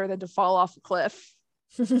know better than to fall off a cliff?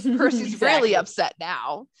 Percy's really upset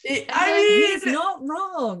now. He's not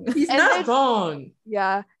wrong. He's not wrong.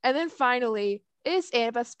 Yeah. And then finally, is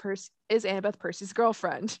Annabeth Percy's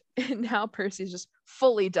girlfriend? And now Percy's just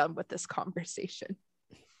fully done with this conversation.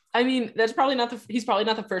 I mean, he's probably not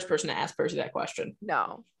the first person to ask Percy that question.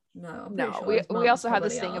 No. Sure We also had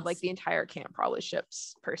this thing of like the entire camp probably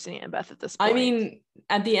ships Percy and Annabeth at this point. I mean,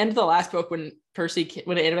 at the end of the last book, when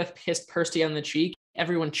Annabeth kissed Percy on the cheek,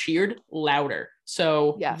 everyone cheered louder.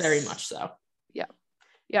 So yes. Very much so.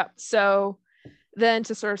 Yeah. So then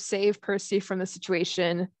to sort of save Percy from the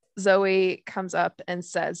situation, Zoe comes up and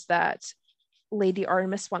says that Lady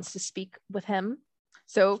Artemis wants to speak with him.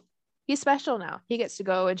 So he's special now. He gets to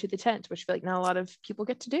go into the tent, which I feel like not a lot of people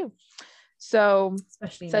get to do. So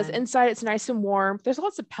especially says men. Inside it's nice and warm. There's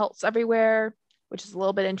lots of pelts everywhere, which is a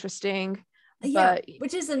little bit interesting. Yeah,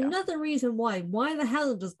 which is another reason why the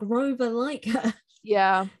hell does Grover like her?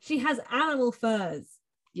 Yeah. She has animal furs.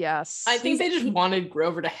 Yes. I think they just wanted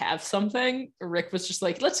Grover to have something. Rick was just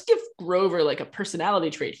like, let's give Grover like a personality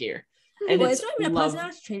trait here. And well, it's not even a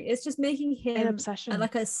personality trait. It's just making him an obsession,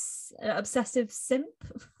 like an obsessive simp.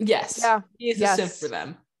 Yes. Yeah. He's a simp for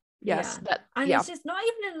them. Yes. Yeah. It's just not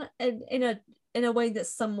even in a way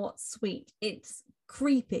that's somewhat sweet. It's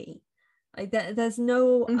creepy. Like there's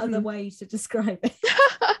no other way to describe it.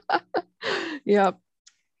 Yep.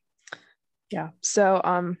 Yeah.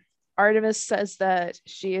 So Artemis says that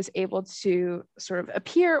she is able to sort of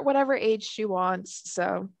appear at whatever age she wants.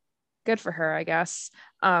 So good for her, I guess.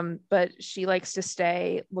 But she likes to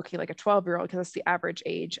stay looking like a 12-year-old because that's the average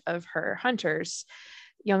age of her hunters,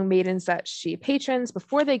 young maidens that she patrons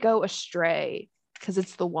before they go astray, because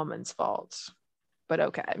it's the woman's fault. But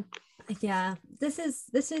okay. Yeah, this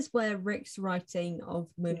is where Rick's writing of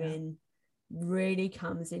women really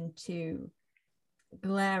comes into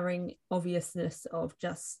glaring obviousness of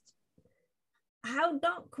just how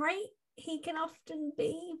not great he can often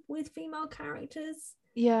be with female characters.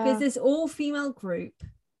 Yeah, because this all-female group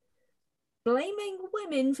blaming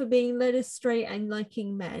women for being led astray and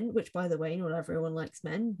liking men, which by the way, not everyone likes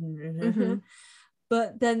men.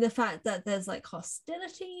 But then the fact that there's like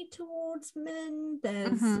hostility towards men,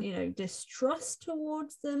 there's distrust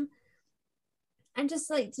towards them, and just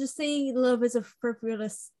seeing love as a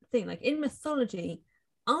frivolous thing. Like in mythology,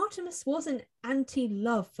 Artemis wasn't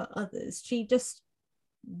anti-love for others. She just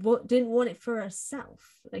didn't want it for herself.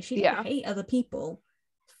 Like she didn't hate other people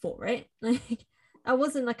for it. Like that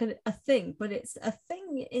wasn't like a thing, but it's a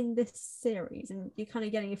thing in this series, and you're kind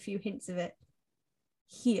of getting a few hints of it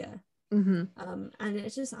here. And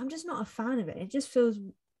it's just, I'm just not a fan of it. It just feels,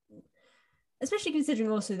 especially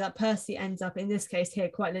considering also that Percy ends up in this case here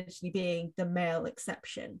quite literally being the male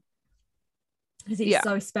exception, because he's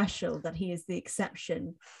so special that he is the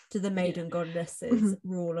exception to the maiden goddesses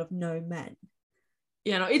rule of no men.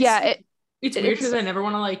 You know, it's weird because I never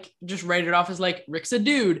want to like just write it off as like Rick's a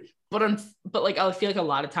dude, but like I feel like a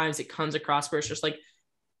lot of times it comes across where it's just like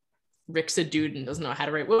Rick's a dude and doesn't know how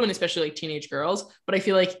to write women, especially like teenage girls. But I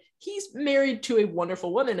feel like he's married to a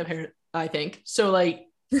wonderful woman, I think. So like,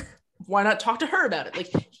 why not talk to her about it?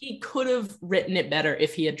 Like he could have written it better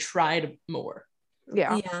if he had tried more.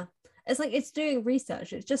 Yeah. It's like, it's doing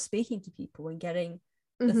research. It's just speaking to people and getting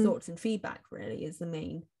the thoughts and feedback really is the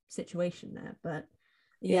main situation there. But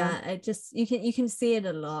it just, you can see it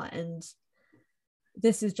a lot. And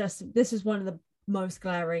this is one of the most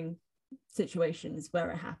glaring situations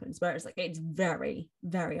where it happens, where it's like it's very,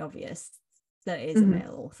 very obvious that it is a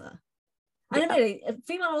male author. And really,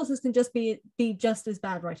 female authors can just be just as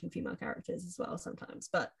bad writing female characters as well sometimes,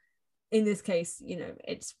 but in this case,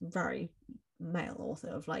 it's very male author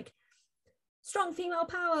of like strong female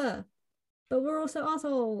power, but we're also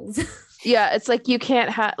assholes. It's like you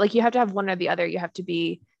can't have, like, you have to have one or the other. You have to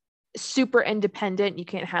be super independent. You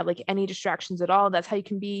can't have like any distractions at all. That's how you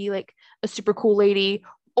can be like a super cool lady.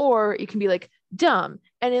 Or you can be like dumb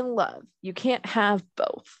and in love. You can't have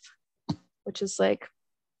both, which is like,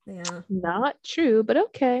 not true, but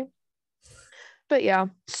okay. But yeah,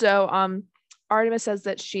 so Artemis says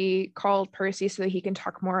that she called Percy so that he can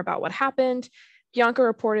talk more about what happened. Bianca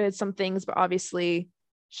reported some things, but obviously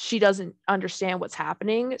she doesn't understand what's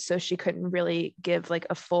happening, so she couldn't really give like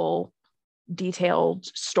a full detailed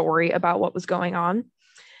story about what was going on.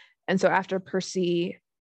 And so after Percy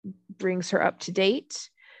brings her up to date,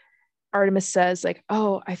 Artemis says like,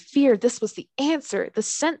 oh, I feared this was the answer, the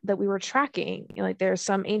scent that we were tracking. You know, like there's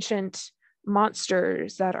some ancient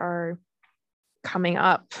monsters that are coming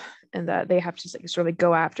up and that they have to like sort of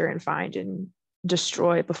go after and find and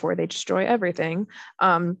destroy before they destroy everything.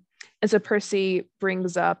 And so Percy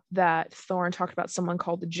brings up that Thorn talked about someone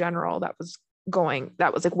called the General that was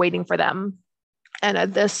like waiting for them. And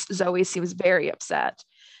at this, Zoe seems very upset,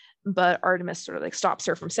 but Artemis sort of like stops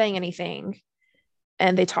her from saying anything.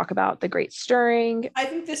 And they talk about the Great Stirring. I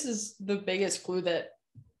think this is the biggest clue that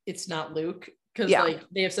it's not Luke, because like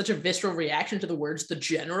they have such a visceral reaction to the words "the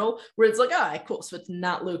General," where it's like, ah, cool, so it's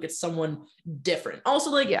not Luke, it's someone different. Also,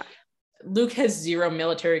 like, Luke has zero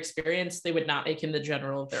military experience. They would not make him the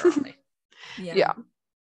general of their army.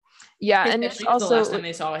 And it's also the last time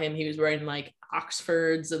they saw him, he was wearing like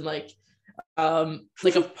Oxfords and like a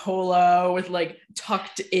polo with like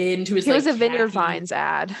tucked into his. He was a Vineyard Vines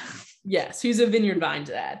ad. Yes, he's a Vineyard Vines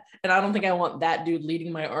ad, and I don't think I want that dude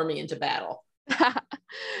leading my army into battle.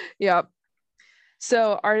 Yep.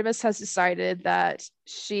 So Artemis has decided that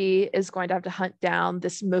she is going to have to hunt down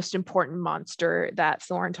this most important monster that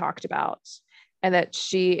Thorn talked about, and that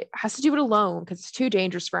she has to do it alone because it's too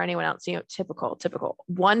dangerous for anyone else. You know, typical.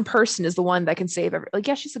 One person is the one that can save every. Like,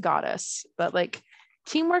 yeah, she's a goddess, but like,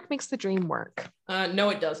 teamwork makes the dream work. No,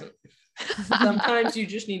 it doesn't. Sometimes you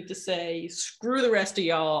just need to say, screw the rest of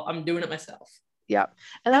y'all, I'm doing it myself. Yep.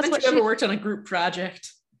 And that's what you ever worked on a group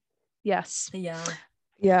project. Yes. Yeah.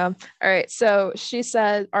 All right. So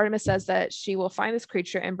Artemis says that she will find this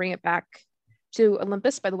creature and bring it back to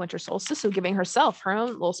Olympus by the winter solstice, so giving herself her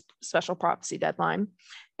own little special prophecy deadline,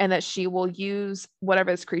 and that she will use whatever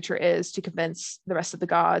this creature is to convince the rest of the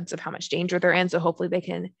gods of how much danger they're in, so hopefully they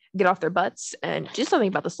can get off their butts and do something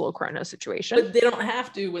about this little Chronos situation. But they don't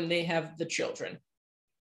have to when they have the children.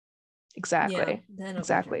 Exactly.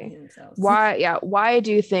 Why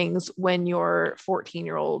do things when your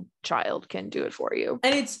 14-year-old child can do it for you?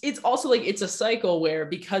 And it's also like it's a cycle where,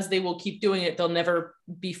 because they will keep doing it, they'll never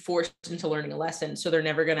be forced into learning a lesson, so they're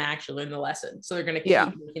never going to actually learn the lesson, so they're going to keep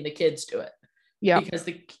making the kids do it, because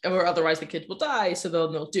or otherwise the kids will die, so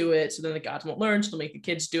they'll do it, so then the gods won't learn, so they'll make the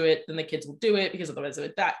kids do it, then the kids will do it, because otherwise they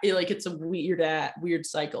would die. Like, it's a weird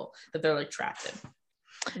cycle that they're like trapped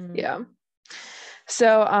in.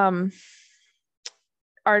 So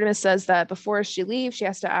Artemis says that before she leaves, she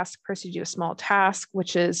has to ask Percy to do a small task,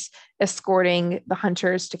 which is escorting the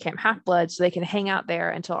hunters to Camp Half-Blood so they can hang out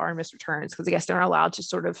there until Artemis returns, because I guess they're not allowed to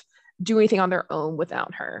sort of do anything on their own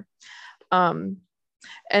without her. And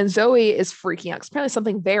Zoe is freaking out because apparently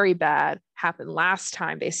something very bad happened last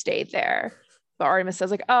time they stayed there. But Artemis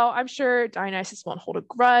says like, oh, I'm sure Dionysus won't hold a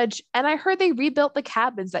grudge. And I heard they rebuilt the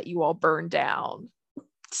cabins that you all burned down.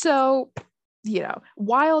 So, you know,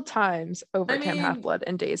 wild times over Camp Half-Blood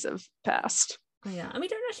and days have passed. Yeah, we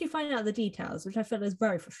don't actually find out the details, which I feel is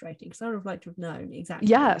very frustrating, because I would have liked to have known exactly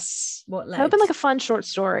what led. That would have been like a fun short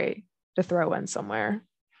story to throw in somewhere.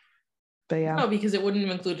 But yeah. No, because it wouldn't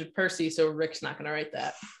have included Percy, so Rick's not going to write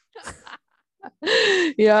that.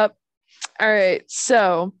 Yep. All right.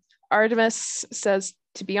 So Artemis says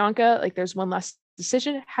to Bianca, like, there's one last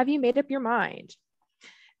decision. Have you made up your mind?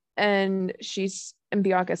 And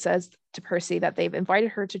Bianca says to Percy that they've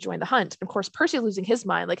invited her to join the hunt. And of course, Percy losing his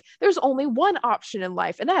mind, like, there's only one option in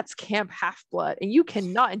life, and that's Camp Half-Blood, and you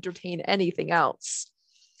cannot entertain anything else.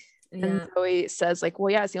 And Zoe says like,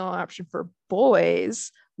 well, yeah, it's the only option for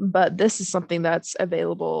boys, but this is something that's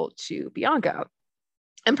available to Bianca.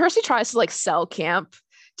 And Percy tries to like sell camp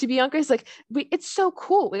to Bianca. He's like, it's so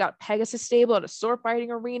cool. We got Pegasus stable and a sword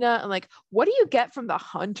fighting arena. And like, what do you get from the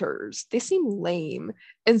hunters? They seem lame.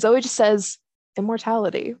 And Zoe just says,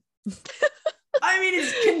 immortality. I mean,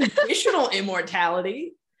 it's conditional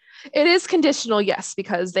immortality. It is conditional, yes,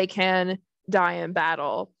 because they can die in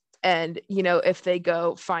battle. And, you know, if they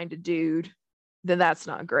go find a dude, then that's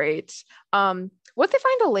not great. What if they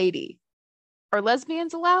find a lady? Are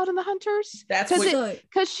lesbians allowed in the hunters? That's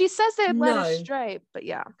because she says they let her stray, but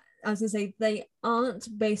yeah. I was gonna say they aren't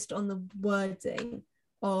based on the wording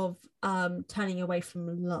of turning away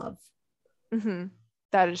from love. Mm-hmm.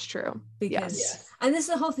 That is true. Because and this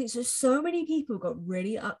is the whole thing. So many people got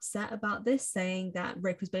really upset about this, saying that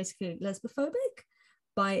Rick was basically lesbophobic.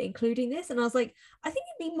 by including this. And I was like, I think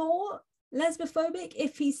it'd be more lesbophobic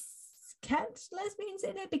if he's kept lesbians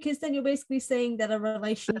in it, because then you're basically saying that a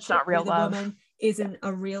relationship not real with love. a woman isn't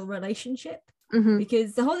a real relationship. Mm-hmm.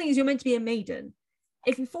 Because the whole thing is you're meant to be a maiden.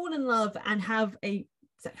 If you fall in love and have a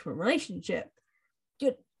sexual relationship,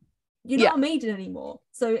 you're not a maiden anymore.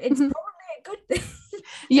 So it's probably a good thing.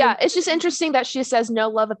 Yeah, it's just interesting that she says no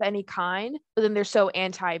love of any kind, but then they're so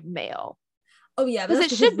anti-male. Oh yeah, because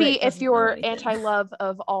it should be, if you're anti-love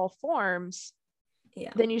of all forms,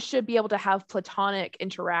 then you should be able to have platonic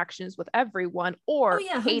interactions with everyone, or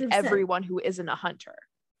hate everyone who isn't a hunter.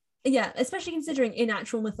 Yeah, especially considering in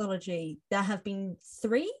actual mythology there have been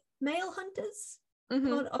 3 male hunters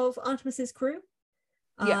part of Artemis's crew.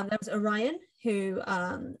 There was Orion, who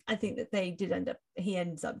I think that he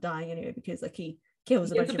ends up dying anyway, because like he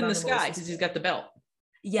kills a bunch of animals in the sky because he's got the belt.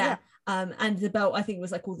 And the belt, I think,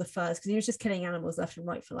 was like all the furs, because he was just killing animals left and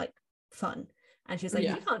right for like fun. And she was like,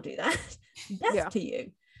 you can't do that. Death to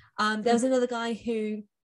you. There was another guy who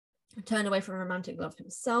turned away from romantic love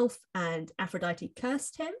himself, and Aphrodite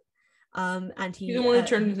cursed him. And he's the one who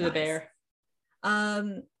turned into the bear.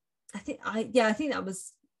 I think that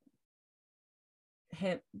was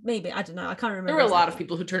him. Maybe, I don't know. I can't remember. There were a lot of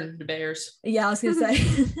people who turned into bears. Yeah, I was gonna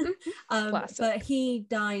say. But he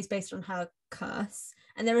dies based on her curse.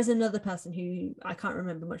 And there is another person who I can't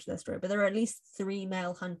remember much of their story, but there are at least 3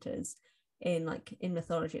 male hunters in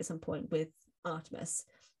mythology at some point with Artemis,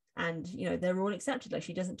 and they're all accepted. Like,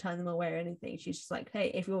 she doesn't turn them away or anything. She's just like,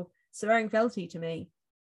 hey, if you're swearing fealty to me,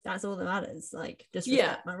 that's all that matters. Like, just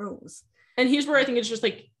respect my rules. And here's where I think it's just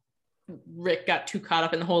like Rick got too caught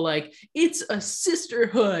up in the whole like, it's a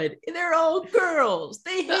sisterhood, they're all girls,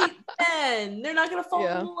 they hate men, they're not gonna fall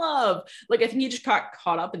in love. Like, I think he just got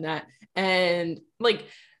caught up in that. And like,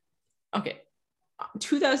 okay,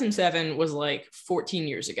 2007 was like 14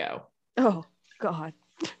 years ago. Oh god,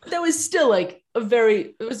 that was still like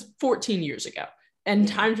it was 14 years ago, and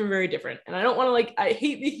times were very different. And I don't want to like, I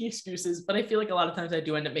hate making excuses, but I feel like a lot of times I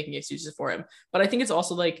do end up making excuses for him. But I think it's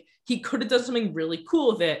also like, he could have done something really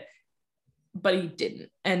cool with it, but he didn't.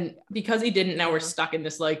 And because he didn't, now we're stuck in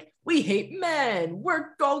this like, we hate men, we're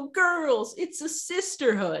all girls, it's a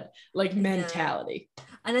sisterhood like mentality.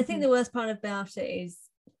 And I think the worst part about it is,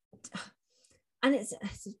 and it's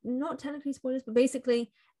not technically spoilers, but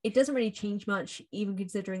basically it doesn't really change much, even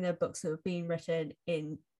considering their books have been written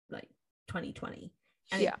in like 2020,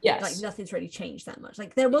 and like nothing's really changed that much.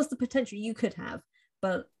 Like, there was the potential you could have,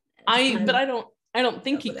 but I don't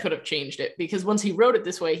think he could have changed it, because once he wrote it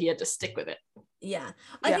this way, he had to stick with it.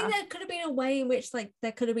 I think there could have been a way in which like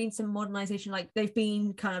there could have been some modernization. Like, they've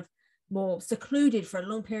been kind of more secluded for a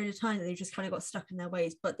long period of time, that they've just kind of got stuck in their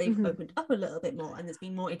ways, but they've opened up a little bit more, and there's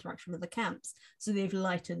been more interaction with the camps, so they've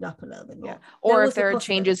lightened up a little bit more. Or if there are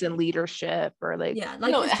changes in leadership, or like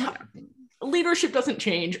leadership doesn't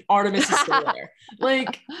change, Artemis is still there.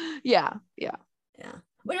 Like,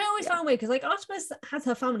 Which I always found weird, because like Artemis has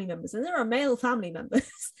her family members, and there are male family members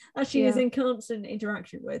that she is in constant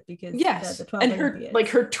interaction with, because they're the 12 and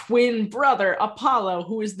her twin brother Apollo,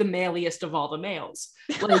 who is the maliest of all the males.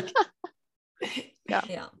 Like,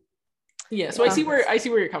 so I see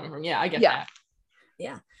where you're coming from. I get that.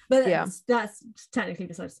 But that's technically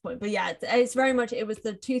besides the point. But it's very much, it was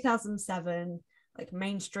the 2007 like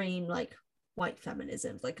mainstream like white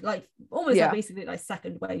feminism, like almost like basically like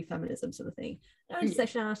second wave feminism sort of thing. No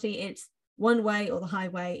intersectionality, it's one way or the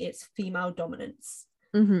highway, it's female dominance,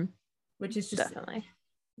 which is just definitely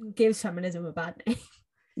gives feminism a bad name.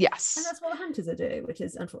 Yes, and that's what the hunters are doing, which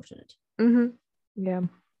is unfortunate.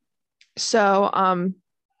 So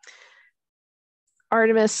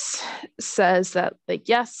Artemis says that like,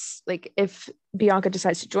 yes, like if Bianca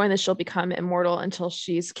decides to join this, she'll become immortal until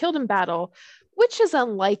she's killed in battle, which is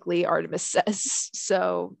unlikely, Artemis says.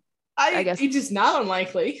 So I guess it's just not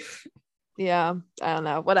unlikely. I don't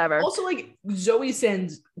know, whatever. Also, like, Zoe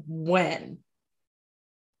sends when,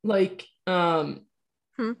 like, oh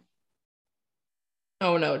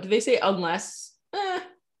no, did they say unless?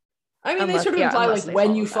 I mean, they sort of imply like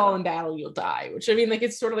when you fall in battle, you'll die, which I mean, like,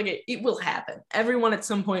 it's sort of like it will happen. Everyone at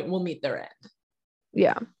some point will meet their end.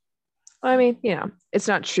 I mean, it's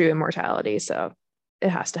not true immortality, so it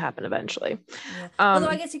has to happen eventually. Although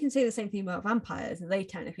I guess you can say the same thing about vampires, and they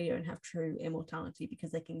technically don't have true immortality, because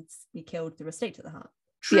they can be killed through a stake to the heart.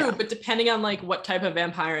 True, but depending on like what type of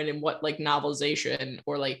vampire and in what like novelization,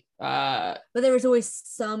 or like but there is always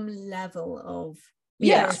some level of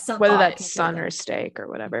whether that's sun or stake or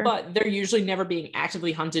whatever. But they're usually never being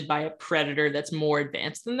actively hunted by a predator that's more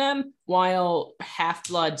advanced than them, while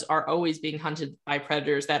half-bloods are always being hunted by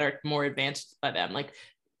predators that are more advanced by them. Like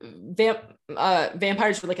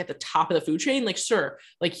vampires were like at the top of the food chain, like sure,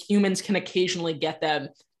 like humans can occasionally get them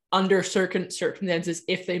under certain circumstances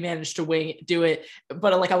if they manage to do it,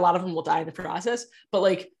 but like a lot of them will die in the process. But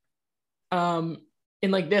like in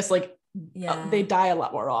like this, like they die a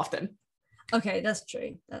lot more often. Okay, that's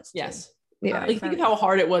true. That's true. Yes. Yeah. Like think of how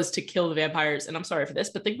hard it was to kill the vampires, and I'm sorry for this,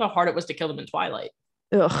 but think of how hard it was to kill them in Twilight.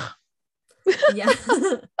 Ugh. Yeah.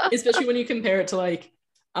 Especially when you compare it to like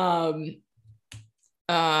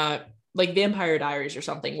Vampire Diaries or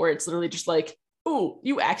something, where it's literally just like, oh,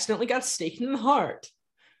 you accidentally got staked in the heart.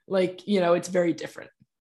 Like, you know, it's very different.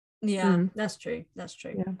 Yeah, that's true. That's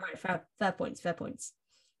true. Yeah. Right, fair points.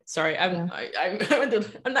 Sorry, I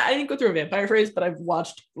didn't go through a vampire phrase, but I've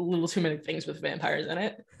watched a little too many things with vampires in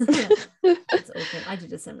it. That's all good. I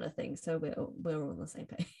did a similar thing, so we're all on the same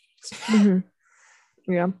page.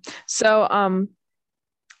 Yeah. So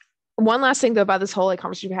one last thing though about this whole like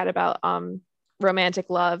conversation we had about romantic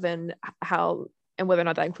love and how and whether or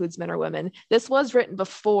not that includes men or women. This was written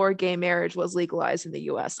before gay marriage was legalized in the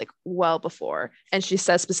US, like well before. And she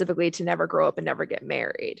says specifically to never grow up and never get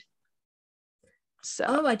married. So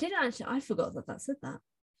I forgot that said that.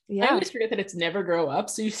 Yeah. I always forget that it's never grow up,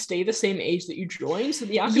 so you stay the same age that you join. So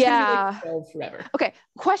the Aquas be like 12 forever. Okay,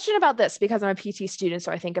 question about this, because I'm a PT student,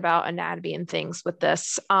 so I think about anatomy and things with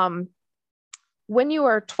this. When you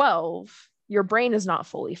are 12, your brain is not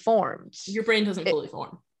fully formed. Your brain doesn't fully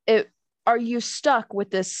form. Are you stuck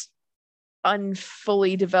with this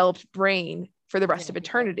unfully developed brain for the rest of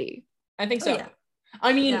eternity? I think so. Yeah.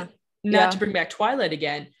 I mean, not to bring back Twilight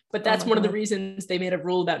again, but that's one of the reasons they made a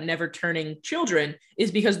rule about never turning children,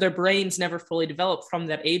 is because their brains never fully develop from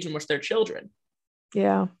that age in which they're children.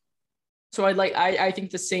 Yeah. So I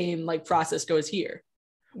think the same like process goes here,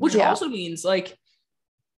 which also means like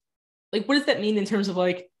what does that mean in terms of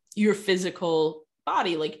like your physical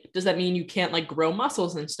body? Like, does that mean you can't like grow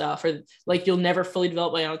muscles and stuff, or like you'll never fully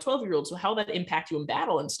develop like on a 12-year-old? So how will that impact you in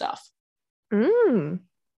battle and stuff? Yeah.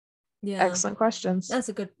 Excellent questions. That's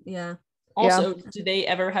a good, Also, do they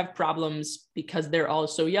ever have problems because they're all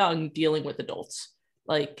so young dealing with adults?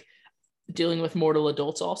 Like dealing with mortal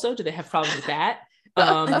adults also? Do they have problems with that?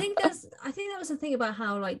 I think that was the thing about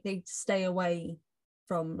how like they stay away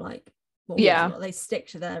from like they stick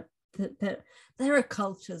to they're a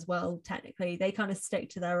cult as well, technically. They kind of stick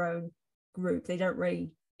to their own group. They don't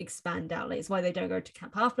really expand out. Like, it's why they don't go to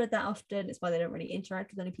Camp Half-Blood that often. It's why they don't really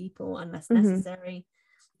interact with any people unless necessary.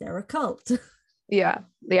 They're a cult. Yeah,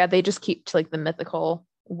 they just keep to like the mythical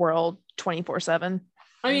world 24/7.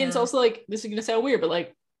 I mean, it's also like, this is gonna sound weird, but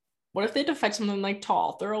like, what if they defect something like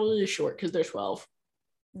tall? They're all really short because they're 12.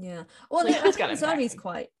 Yeah, well, like,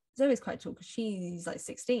 Zoe's quite tall because she's like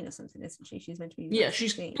 16 or something, isn't she? She's meant to be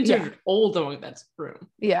she's considered old among that room.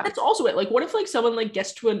 Yeah, that's also it. Like, what if like someone like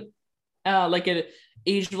gets to an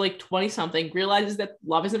age of like 20 something, realizes that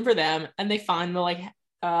love isn't for them, and they find the like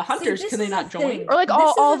hunters? Can they not join? Or like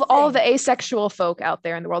all the asexual folk out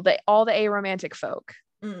there in the world, all the aromantic folk.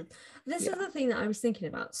 This is the thing that I was thinking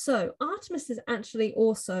about. So Artemis is actually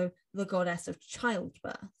also the goddess of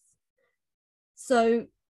childbirth. So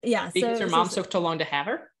because her mom took too long to have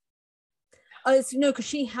her. No, because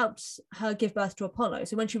she helped her give birth to Apollo.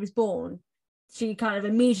 So when she was born, she kind of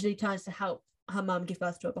immediately turns to help her mum give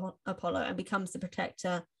birth to Apollo and becomes the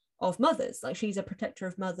protector of mothers. Like, she's a protector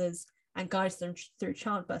of mothers and guides them through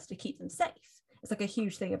childbirth to keep them safe. It's like a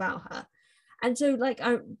huge thing about her. And so like,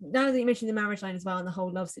 now that you mentioned the marriage line as well and the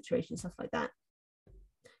whole love situation and stuff like that,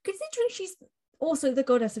 considering she's also the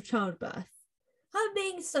goddess of childbirth, her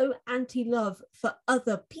being so anti-love for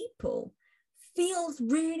other people feels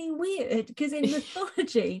really weird, because in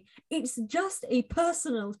mythology it's just a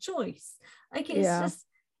personal choice. Like,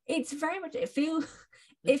 it's very much, it feels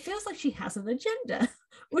like she has an agenda,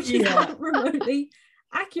 which is not remotely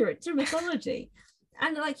accurate to mythology.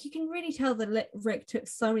 And like, you can really tell that Rick took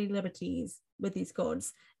so many liberties with these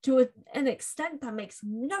gods to an extent that makes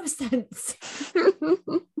no sense.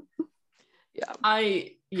 But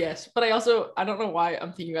I don't know why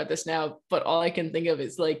I'm thinking about this now, but all I can think of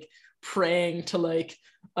is like praying to like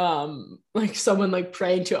someone like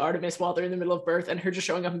praying to Artemis while they're in the middle of birth, and her just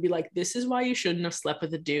showing up and be like, this is why you shouldn't have slept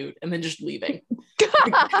with a dude, and then just leaving.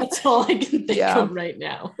 That's all I can think of right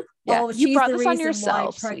now. You brought this on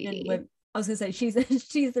yourself, sweetie. I was gonna say she's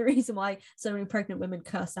the reason why so many pregnant women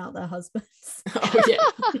curse out their husbands. Oh yeah.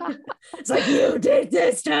 It's like, you did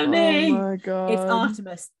this to me. Oh my god. It's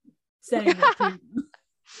Artemis saying that to you.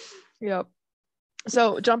 Yep.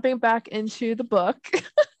 So jumping back into the book,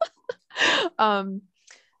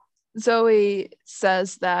 Zoe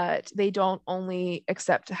says that they don't only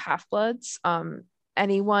accept half-bloods.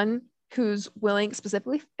 Anyone who's willing,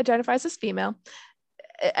 specifically identifies as female,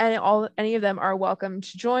 and any of them are welcome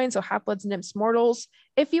to join. So half-bloods, nymphs, mortals.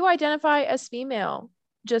 If you identify as female,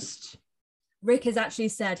 just Rick has actually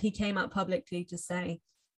said, he came out publicly to say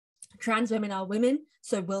trans women are women,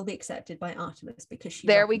 so will be accepted by Artemis because she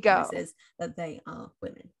recognizes that they are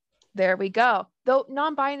women. There we go. Though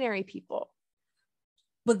non-binary people.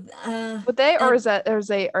 But would they, or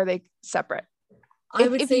are they separate? I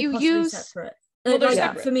would say possibly use separate. Well, like,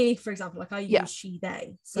 separate. For me, for example, like I use she,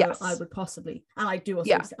 they. So I would possibly, and I do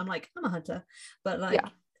also, I'm like, I'm a hunter, but like,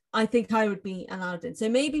 I think I would be allowed in. So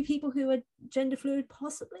maybe people who are gender fluid,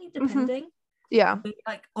 possibly, depending. Yeah. Maybe,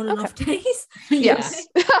 like on and off days. Yes.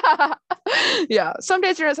 Yeah. Some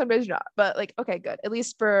days you're not, some days you're not. But like, okay, good. At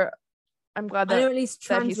least I'm glad that, I know at least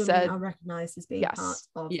trans women said, are recognized as being part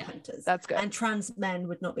of hunters. That's good. And trans men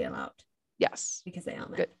would not be allowed. Yes. Because they are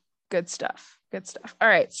men. Good stuff. All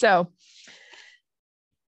right. So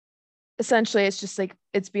essentially it's just like,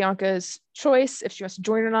 it's Bianca's choice if she wants to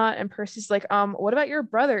join or not. And Percy's like, what about your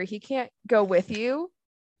brother? He can't go with you.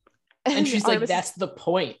 And she's like, that's the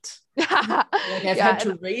point. Like, I've had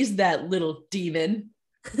to raise that little demon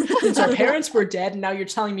since our parents were dead, and now you're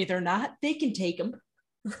telling me they're not. They can take him.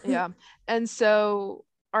 Yeah. And so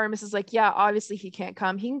Artemis is like, yeah, obviously he can't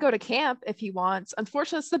come. He can go to camp if he wants.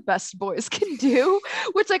 Unfortunately, it's the best boys can do,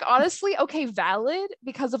 which, like, honestly, okay, valid,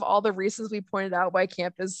 because of all the reasons we pointed out why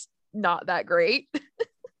camp is not that great.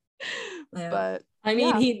 But I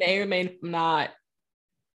mean, he may or may not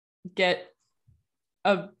get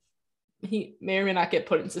he may or may not get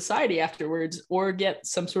put in society afterwards, or get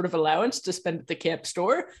some sort of allowance to spend at the camp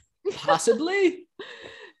store, possibly.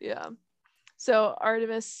 Yeah. So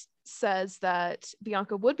Artemis says that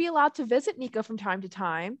Bianca would be allowed to visit Nico from time to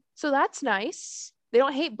time, so that's nice. They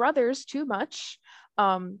don't hate brothers too much,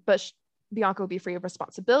 but Bianca will be free of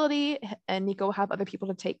responsibility, and Nico will have other people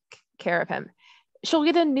to take care of him. She'll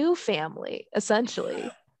get a new family,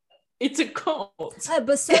 essentially. It's a cult.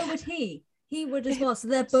 But so would he. He would as well. So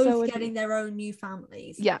they're both getting their own new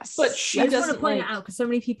families. Yes. But she I doesn't just want to point like... it out because so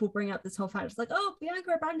many people bring up this whole fact. It's like, oh,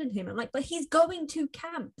 Bianca abandoned him. I'm like, but he's going to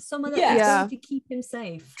camp. Someone that's going to keep him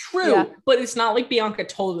safe. True. But it's not like Bianca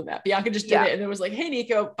told him that. Bianca just did it and it was like, hey,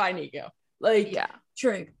 Nico, bye, Nico. Like,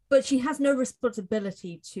 true. But she has no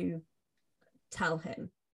responsibility to tell him.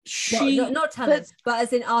 Not tell him, but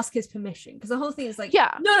as in ask his permission. Because the whole thing is like,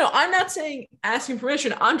 no, I'm not saying asking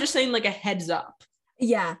permission. I'm just saying like a heads up.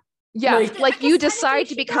 Yeah. Yeah, like you decide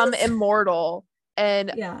to become immortal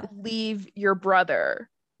and leave your brother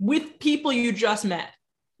with people you just met.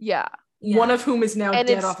 Yeah. One of whom is now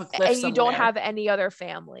dead off a cliff and somewhere. You don't have any other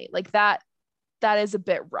family. Like that is a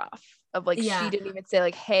bit rough. Of like, she didn't even say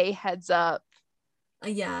like, hey, heads up.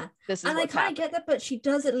 This is and I kind of get that, but she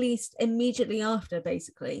does at least immediately after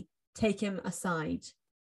basically take him aside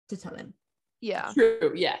to tell him. Yeah.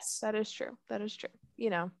 True. Yes. That is true. You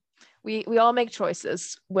know. We all make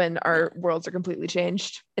choices when our worlds are completely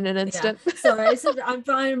changed in an instant. Sorry,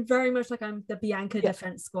 I'm very much like I'm the Bianca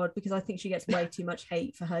defense squad because I think she gets way too much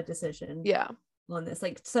hate for her decision. On this,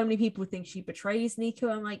 like so many people think she betrays Nico.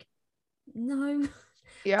 I'm like, no.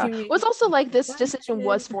 Yeah. Well, it's also like this decision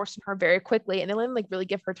was forced on her very quickly, and they didn't like really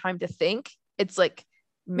give her time to think. It's like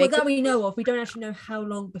that we know of. We don't actually know how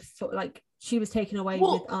long before like she was taken away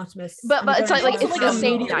with Artemis. But it's like it's the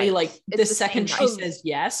same night. Like the second she says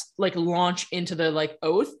yes, like launch into the like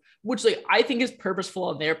oath, which like I think is purposeful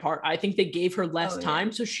on their part. I think they gave her less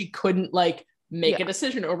time so she couldn't like make a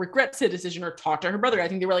decision or regret the decision or talk to her brother. I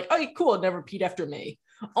think they were like, okay, cool, never repeat after me.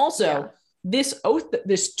 Also, this oath,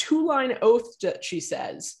 this 2-line oath that she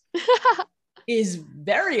says is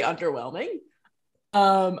very underwhelming.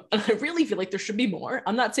 And I really feel like there should be more.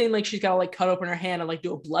 I'm not saying like she's gotta like cut open her hand and like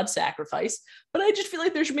do a blood sacrifice, but I just feel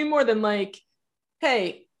like there should be more than like,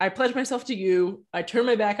 hey, I pledge myself to you, I turn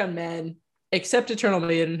my back on men, accept eternal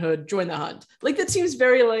maidenhood, join the hunt. Like that seems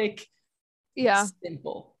very like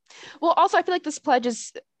simple. Well, also I feel like this pledge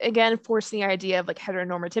is again forcing the idea of like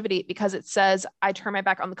heteronormativity because it says I turn my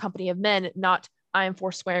back on the company of men, not I am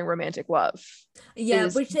forswearing romantic love. Yeah,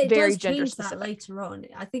 which it does change that later on.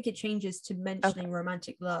 I think it changes to mentioning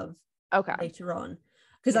romantic love later on.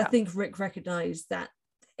 Because I think Rick recognized that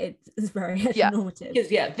it is very heteronormative.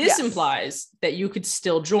 Because this implies that you could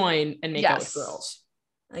still join and make out with girls.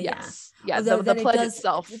 The pledge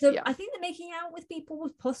itself. I think the making out with people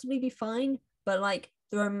would possibly be fine, but like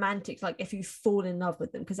the romantic, like if you fall in love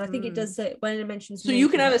with them, because I think it does say when it mentions so you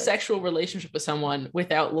can have a sexual relationship with someone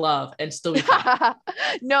without love and still be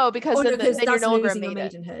no, because then you're no longer a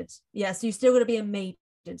maidenhood. Yeah, so you're still going to be a maiden,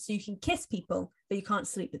 so you can kiss people but you can't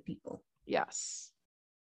sleep with people. Yes.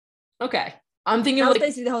 Okay, I'm thinking that's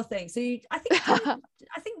basically the whole thing. So I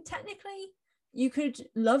think technically you could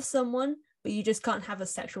love someone but you just can't have a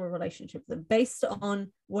sexual relationship with them. Based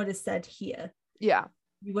on what is said here, yeah,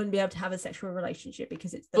 you wouldn't be able to have a sexual relationship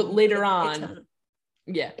because it's but later on,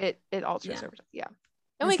 it alters over time. Yeah,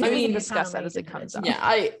 and It's we gonna can be discuss that Maidenhood. as it comes up.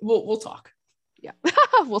 Yeah, we'll talk. Yeah,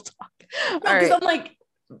 we'll talk. No, All because right. I'm like,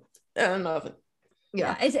 I don't know if it,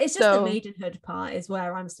 yeah, it's just the maidenhood part is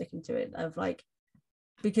where I'm sticking to it, of like,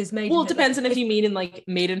 because maidenhood, well, it depends on if you mean in like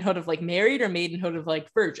maidenhood of like married or maidenhood of like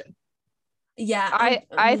virgin. Yeah,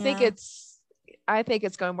 I think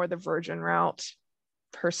it's going more the virgin route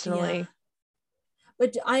personally. Yeah.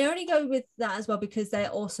 But I only go with that as well because they're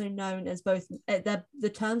also known as both, the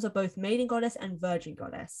terms are both maiden goddess and virgin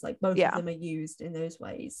goddess. Like both of them are used in those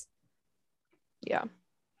ways. Yeah.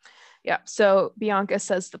 Yeah. So Bianca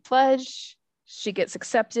says the pledge. She gets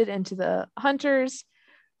accepted into the hunters.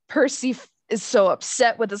 Percy is so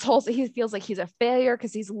upset with this whole, he feels like he's a failure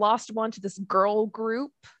because he's lost one to this girl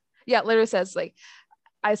group. Yeah, literally says like,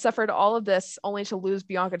 I suffered all of this only to lose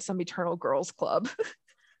Bianca to some eternal girls club.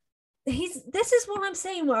 This is what I'm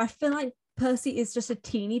saying, where I feel like Percy is just a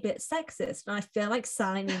teeny bit sexist, and I feel like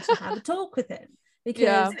Sally needs to have a talk with him,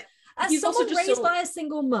 because as he's someone also just raised by a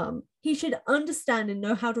single mum, he should understand and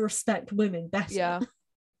know how to respect women better.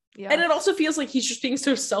 Yeah. And it also feels like he's just being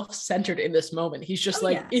so self-centered in this moment. He's just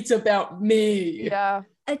it's about me. Yeah.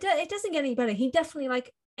 It doesn't get any better. He definitely,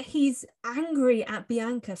 like, he's angry at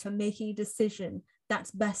Bianca for making a decision that's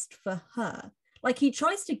best for her. Like, he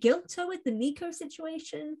tries to guilt her with the Nico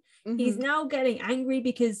situation. Mm-hmm. He's now getting angry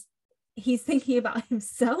because he's thinking about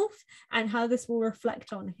himself and how this will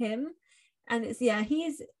reflect on him. And it's,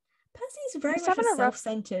 Percy's very much a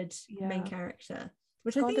self-centered main character,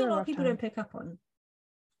 which I think a lot of people don't pick up on.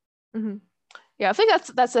 Mm-hmm. Yeah, I think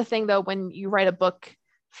that's the thing though, when you write a book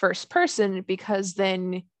first person, because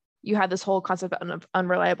then you have this whole concept of an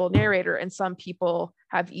unreliable narrator, and some people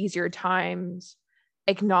have easier times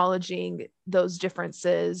acknowledging those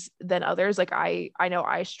differences than others. Like I know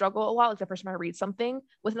I struggle a lot, like the first time I read something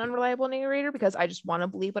with an unreliable narrator, because I just want to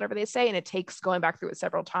believe whatever they say, and it takes going back through it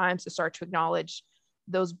several times to start to acknowledge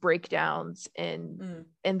those breakdowns in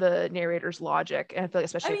the narrator's logic. And I feel like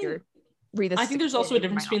especially if you're read this, I think there's also a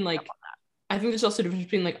difference between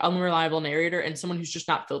like unreliable narrator and someone who's just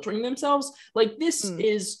not filtering themselves. Like this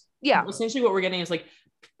is essentially what we're getting is like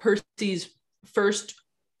Percy's first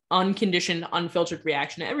unconditioned, unfiltered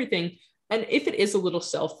reaction to everything. And if it is a little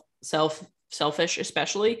selfish,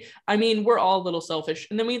 especially, I mean, we're all a little selfish,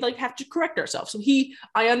 and then we like have to correct ourselves. So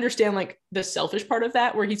I understand like the selfish part of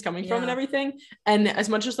that, where he's coming from and everything. And as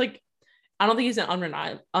much as like, I don't think he's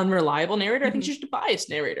an unreliable narrator. I think he's just a biased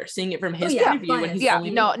narrator, seeing it from his point of view. When he's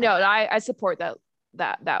I support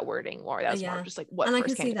that wording more. That's more just like what and first I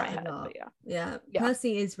can came see to my that head. a lot. But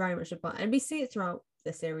Percy is very much a bias, and we see it throughout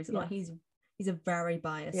the series a lot. He's a very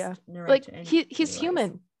biased narrator. Like he's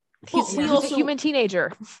human. He's a human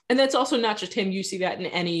teenager. And that's also not just him. You see that in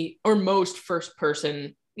any or most first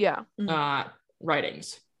person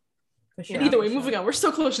writings. Sure. Either way, moving on. We're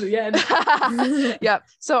so close to the end. Yep.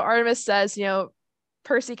 So Artemis says,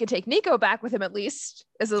 Percy can take Nico back with him at least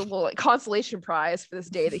as a little like consolation prize for this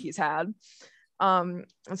day that he's had. And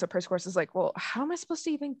so Percy, of course, is like, well, how am I supposed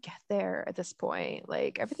to even get there at this point?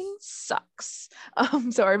 Like everything sucks.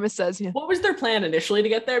 So Artemis says, what was their plan initially to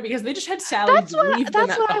get there? Because they just had Sally leave them at the hall.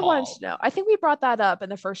 That's what I wanted to know. I think we brought that up in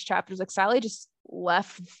the first chapters. Like Sally just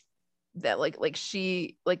left. That like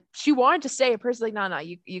she wanted to stay. Percy's like, no,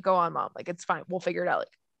 you go on, Mom. Like it's fine. We'll figure it out.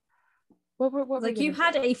 Like what? Like you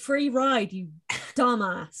had a free ride, you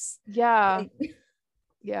dumbass. Yeah.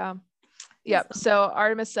 Yeah. Yep. So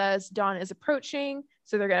Artemis says Dawn is approaching,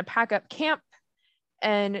 so they're going to pack up camp,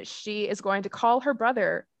 and she is going to call her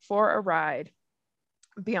brother for a ride.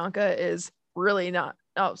 Bianca is really not.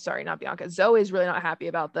 Oh, sorry, not Bianca. Zoe is really not happy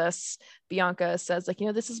about this. Bianca says like,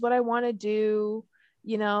 this is what I want to do.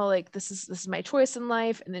 Like this is my choice in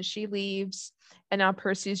life. And then she leaves, and now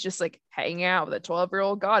Percy's just like hanging out with a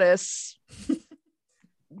 12-year-old goddess,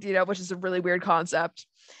 which is a really weird concept.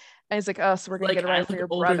 And he's like, oh, so we're gonna get a ride for your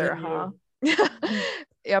brother, huh?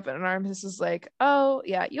 Yep. And Artemis is like, oh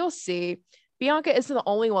yeah, you'll see. Bianca isn't the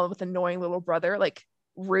only one with an annoying little brother. Like,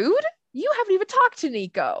 rude? You haven't even talked to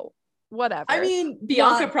Nico. Whatever. I mean,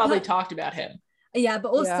 Bianca probably talked about him. Yeah, but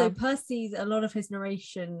also Percy's, a lot of his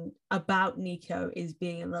narration about Nico is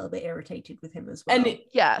being a little bit irritated with him as well. And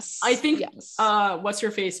I think what's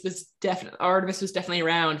her face was Artemis was definitely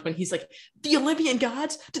around when he's like, the Olympian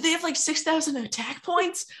gods, do they have like 6,000 attack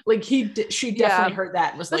points? Like she definitely heard that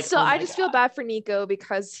and was like, so I just feel bad for Nico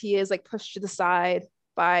because he is like pushed to the side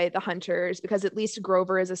by the hunters, because at least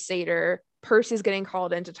Grover is a satyr Percy's getting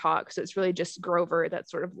called in to talk, so it's really just Grover that's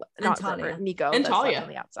sort of not Grover, Nico, and that's Talia on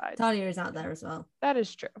the outside. Talia is out there as well. That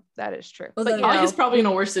is true. Although, But Talia's probably in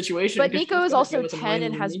a worse situation. But Nico is also 10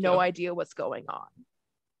 and has no idea what's going on.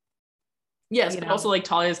 Yes, but also like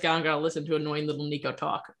Talia's gotta listen to annoying little Nico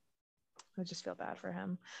talk. I just feel bad for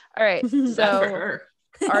him. All right, so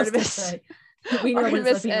Artemis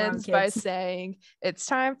ends by saying, "It's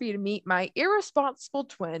time for you to meet my irresponsible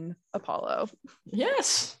twin, Apollo."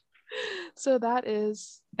 Yes. So that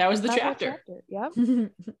was the chapter. Yep.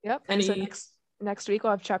 And so next week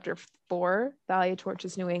we'll have chapter 4, Thalia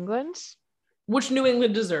Torches New England, which New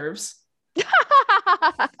England deserves.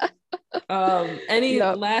 Any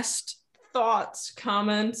last thoughts,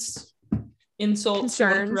 comments, insults,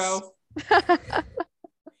 concerns?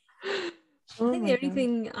 I think the only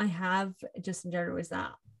thing I have just in general is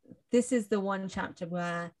that this is the one chapter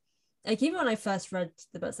where, like, even when I first read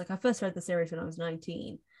the books, like I first read the series when I was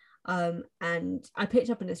 19, and I picked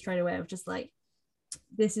up on it straight away of just like,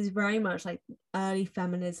 this is very much like early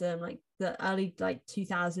feminism, like the early like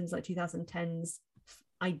 2000s, like 2010s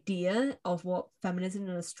idea of what feminism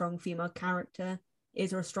and a strong female character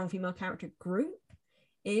is, or a strong female character group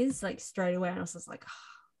is, like straight away. And I was just like,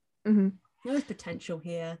 there's potential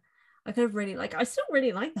here. I kind of really like, I still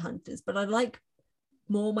really like the Hunters, but I like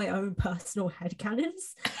more my own personal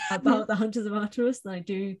headcanons about the Hunters of Artemis than I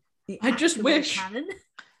do the I just wish canon.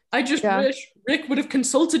 wish Rick would have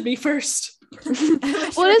consulted me first. Well,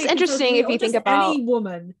 it is interesting if you think about any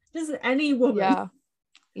woman.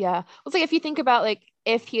 Yeah. It's like if you think about like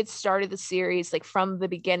if he had started the series like from the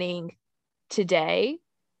beginning today,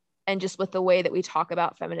 and just with the way that we talk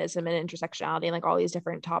about feminism and intersectionality and like all these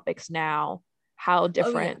different topics now, how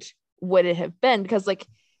different would it have been? Because like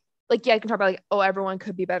yeah, I can talk about like, oh, everyone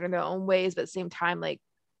could be better in their own ways, but at the same time, like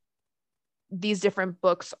these different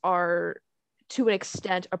books are to an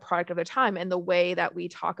extent a product of their time, and the way that we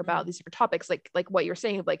talk about these different topics, like what you're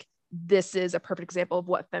saying, like this is a perfect example of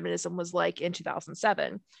what feminism was like in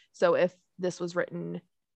 2007. So if this was written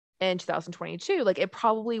in 2022, like it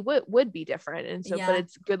probably would be different. And so but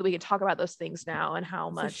it's good that we can talk about those things now and how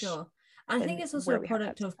much. For sure. I think it's also a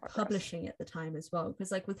product of publishing at the time as well,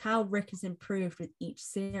 because like with how Rick has improved with each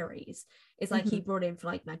series, it's like he brought in, for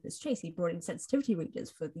like Magnus Chase, he brought in sensitivity readers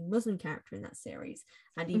for the Muslim character in that series,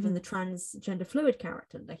 and even the transgender fluid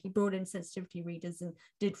character, like he brought in sensitivity readers and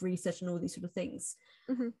did research and all these sort of things.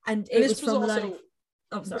 And it was from learning.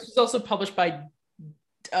 Oh, sorry. This was also published by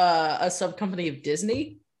a sub company of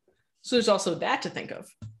Disney, so there's also that to think of.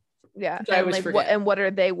 Yeah, and like what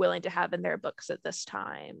are they willing to have in their books at this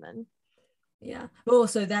time? And but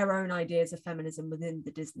also their own ideas of feminism within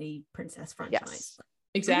the Disney princess franchise. Yes,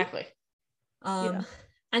 exactly. And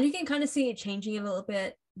you can kind of see it changing a little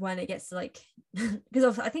bit when it gets to like,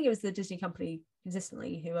 because I think it was the Disney company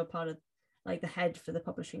consistently who are part of like the head for the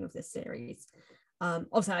publishing of this series.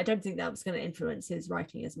 Also, I don't think that was going to influence his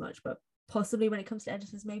writing as much, but possibly when it comes to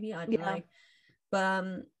editors, maybe, I don't know.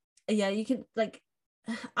 But you can like,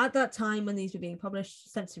 at that time when these were being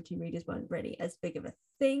published, sensitivity readers weren't really as big of a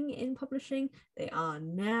thing in publishing. They are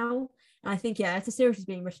now. And I think, if the series is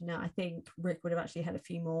being written now, I think Rick would have actually had a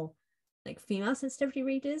few more like female sensitivity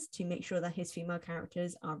readers to make sure that his female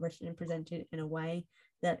characters are written and presented in a way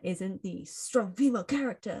that isn't the strong female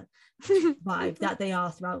character vibe that they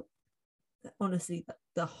are throughout, honestly,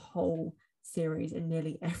 the whole series and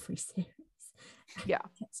nearly every series.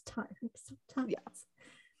 It's tiring sometimes.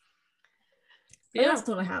 That's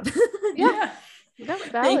all I have.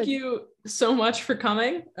 Thank you so much for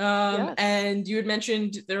coming. And you had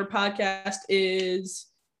mentioned their podcast is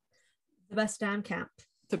The Best Damn Camp.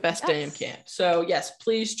 The Best Damn Camp. So yes,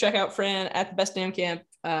 please check out Fran at The Best Damn Camp.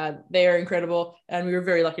 They are incredible, and we were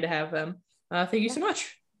very lucky to have them. Thank you so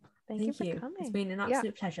much. Thank you for coming. It's been an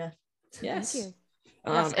absolute pleasure. Yes. Thank you.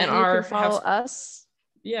 And our follow us.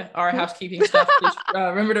 Our housekeeping stuff. Please,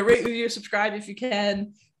 remember to rate, review, subscribe if you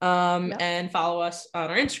can. And follow us on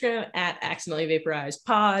our Instagram at Accidentally Vaporized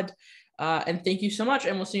Pod. And thank you so much.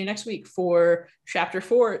 And we'll see you next week for chapter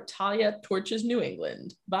 4, Thalia Torches New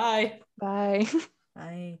England. Bye. Bye.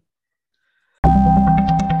 Bye.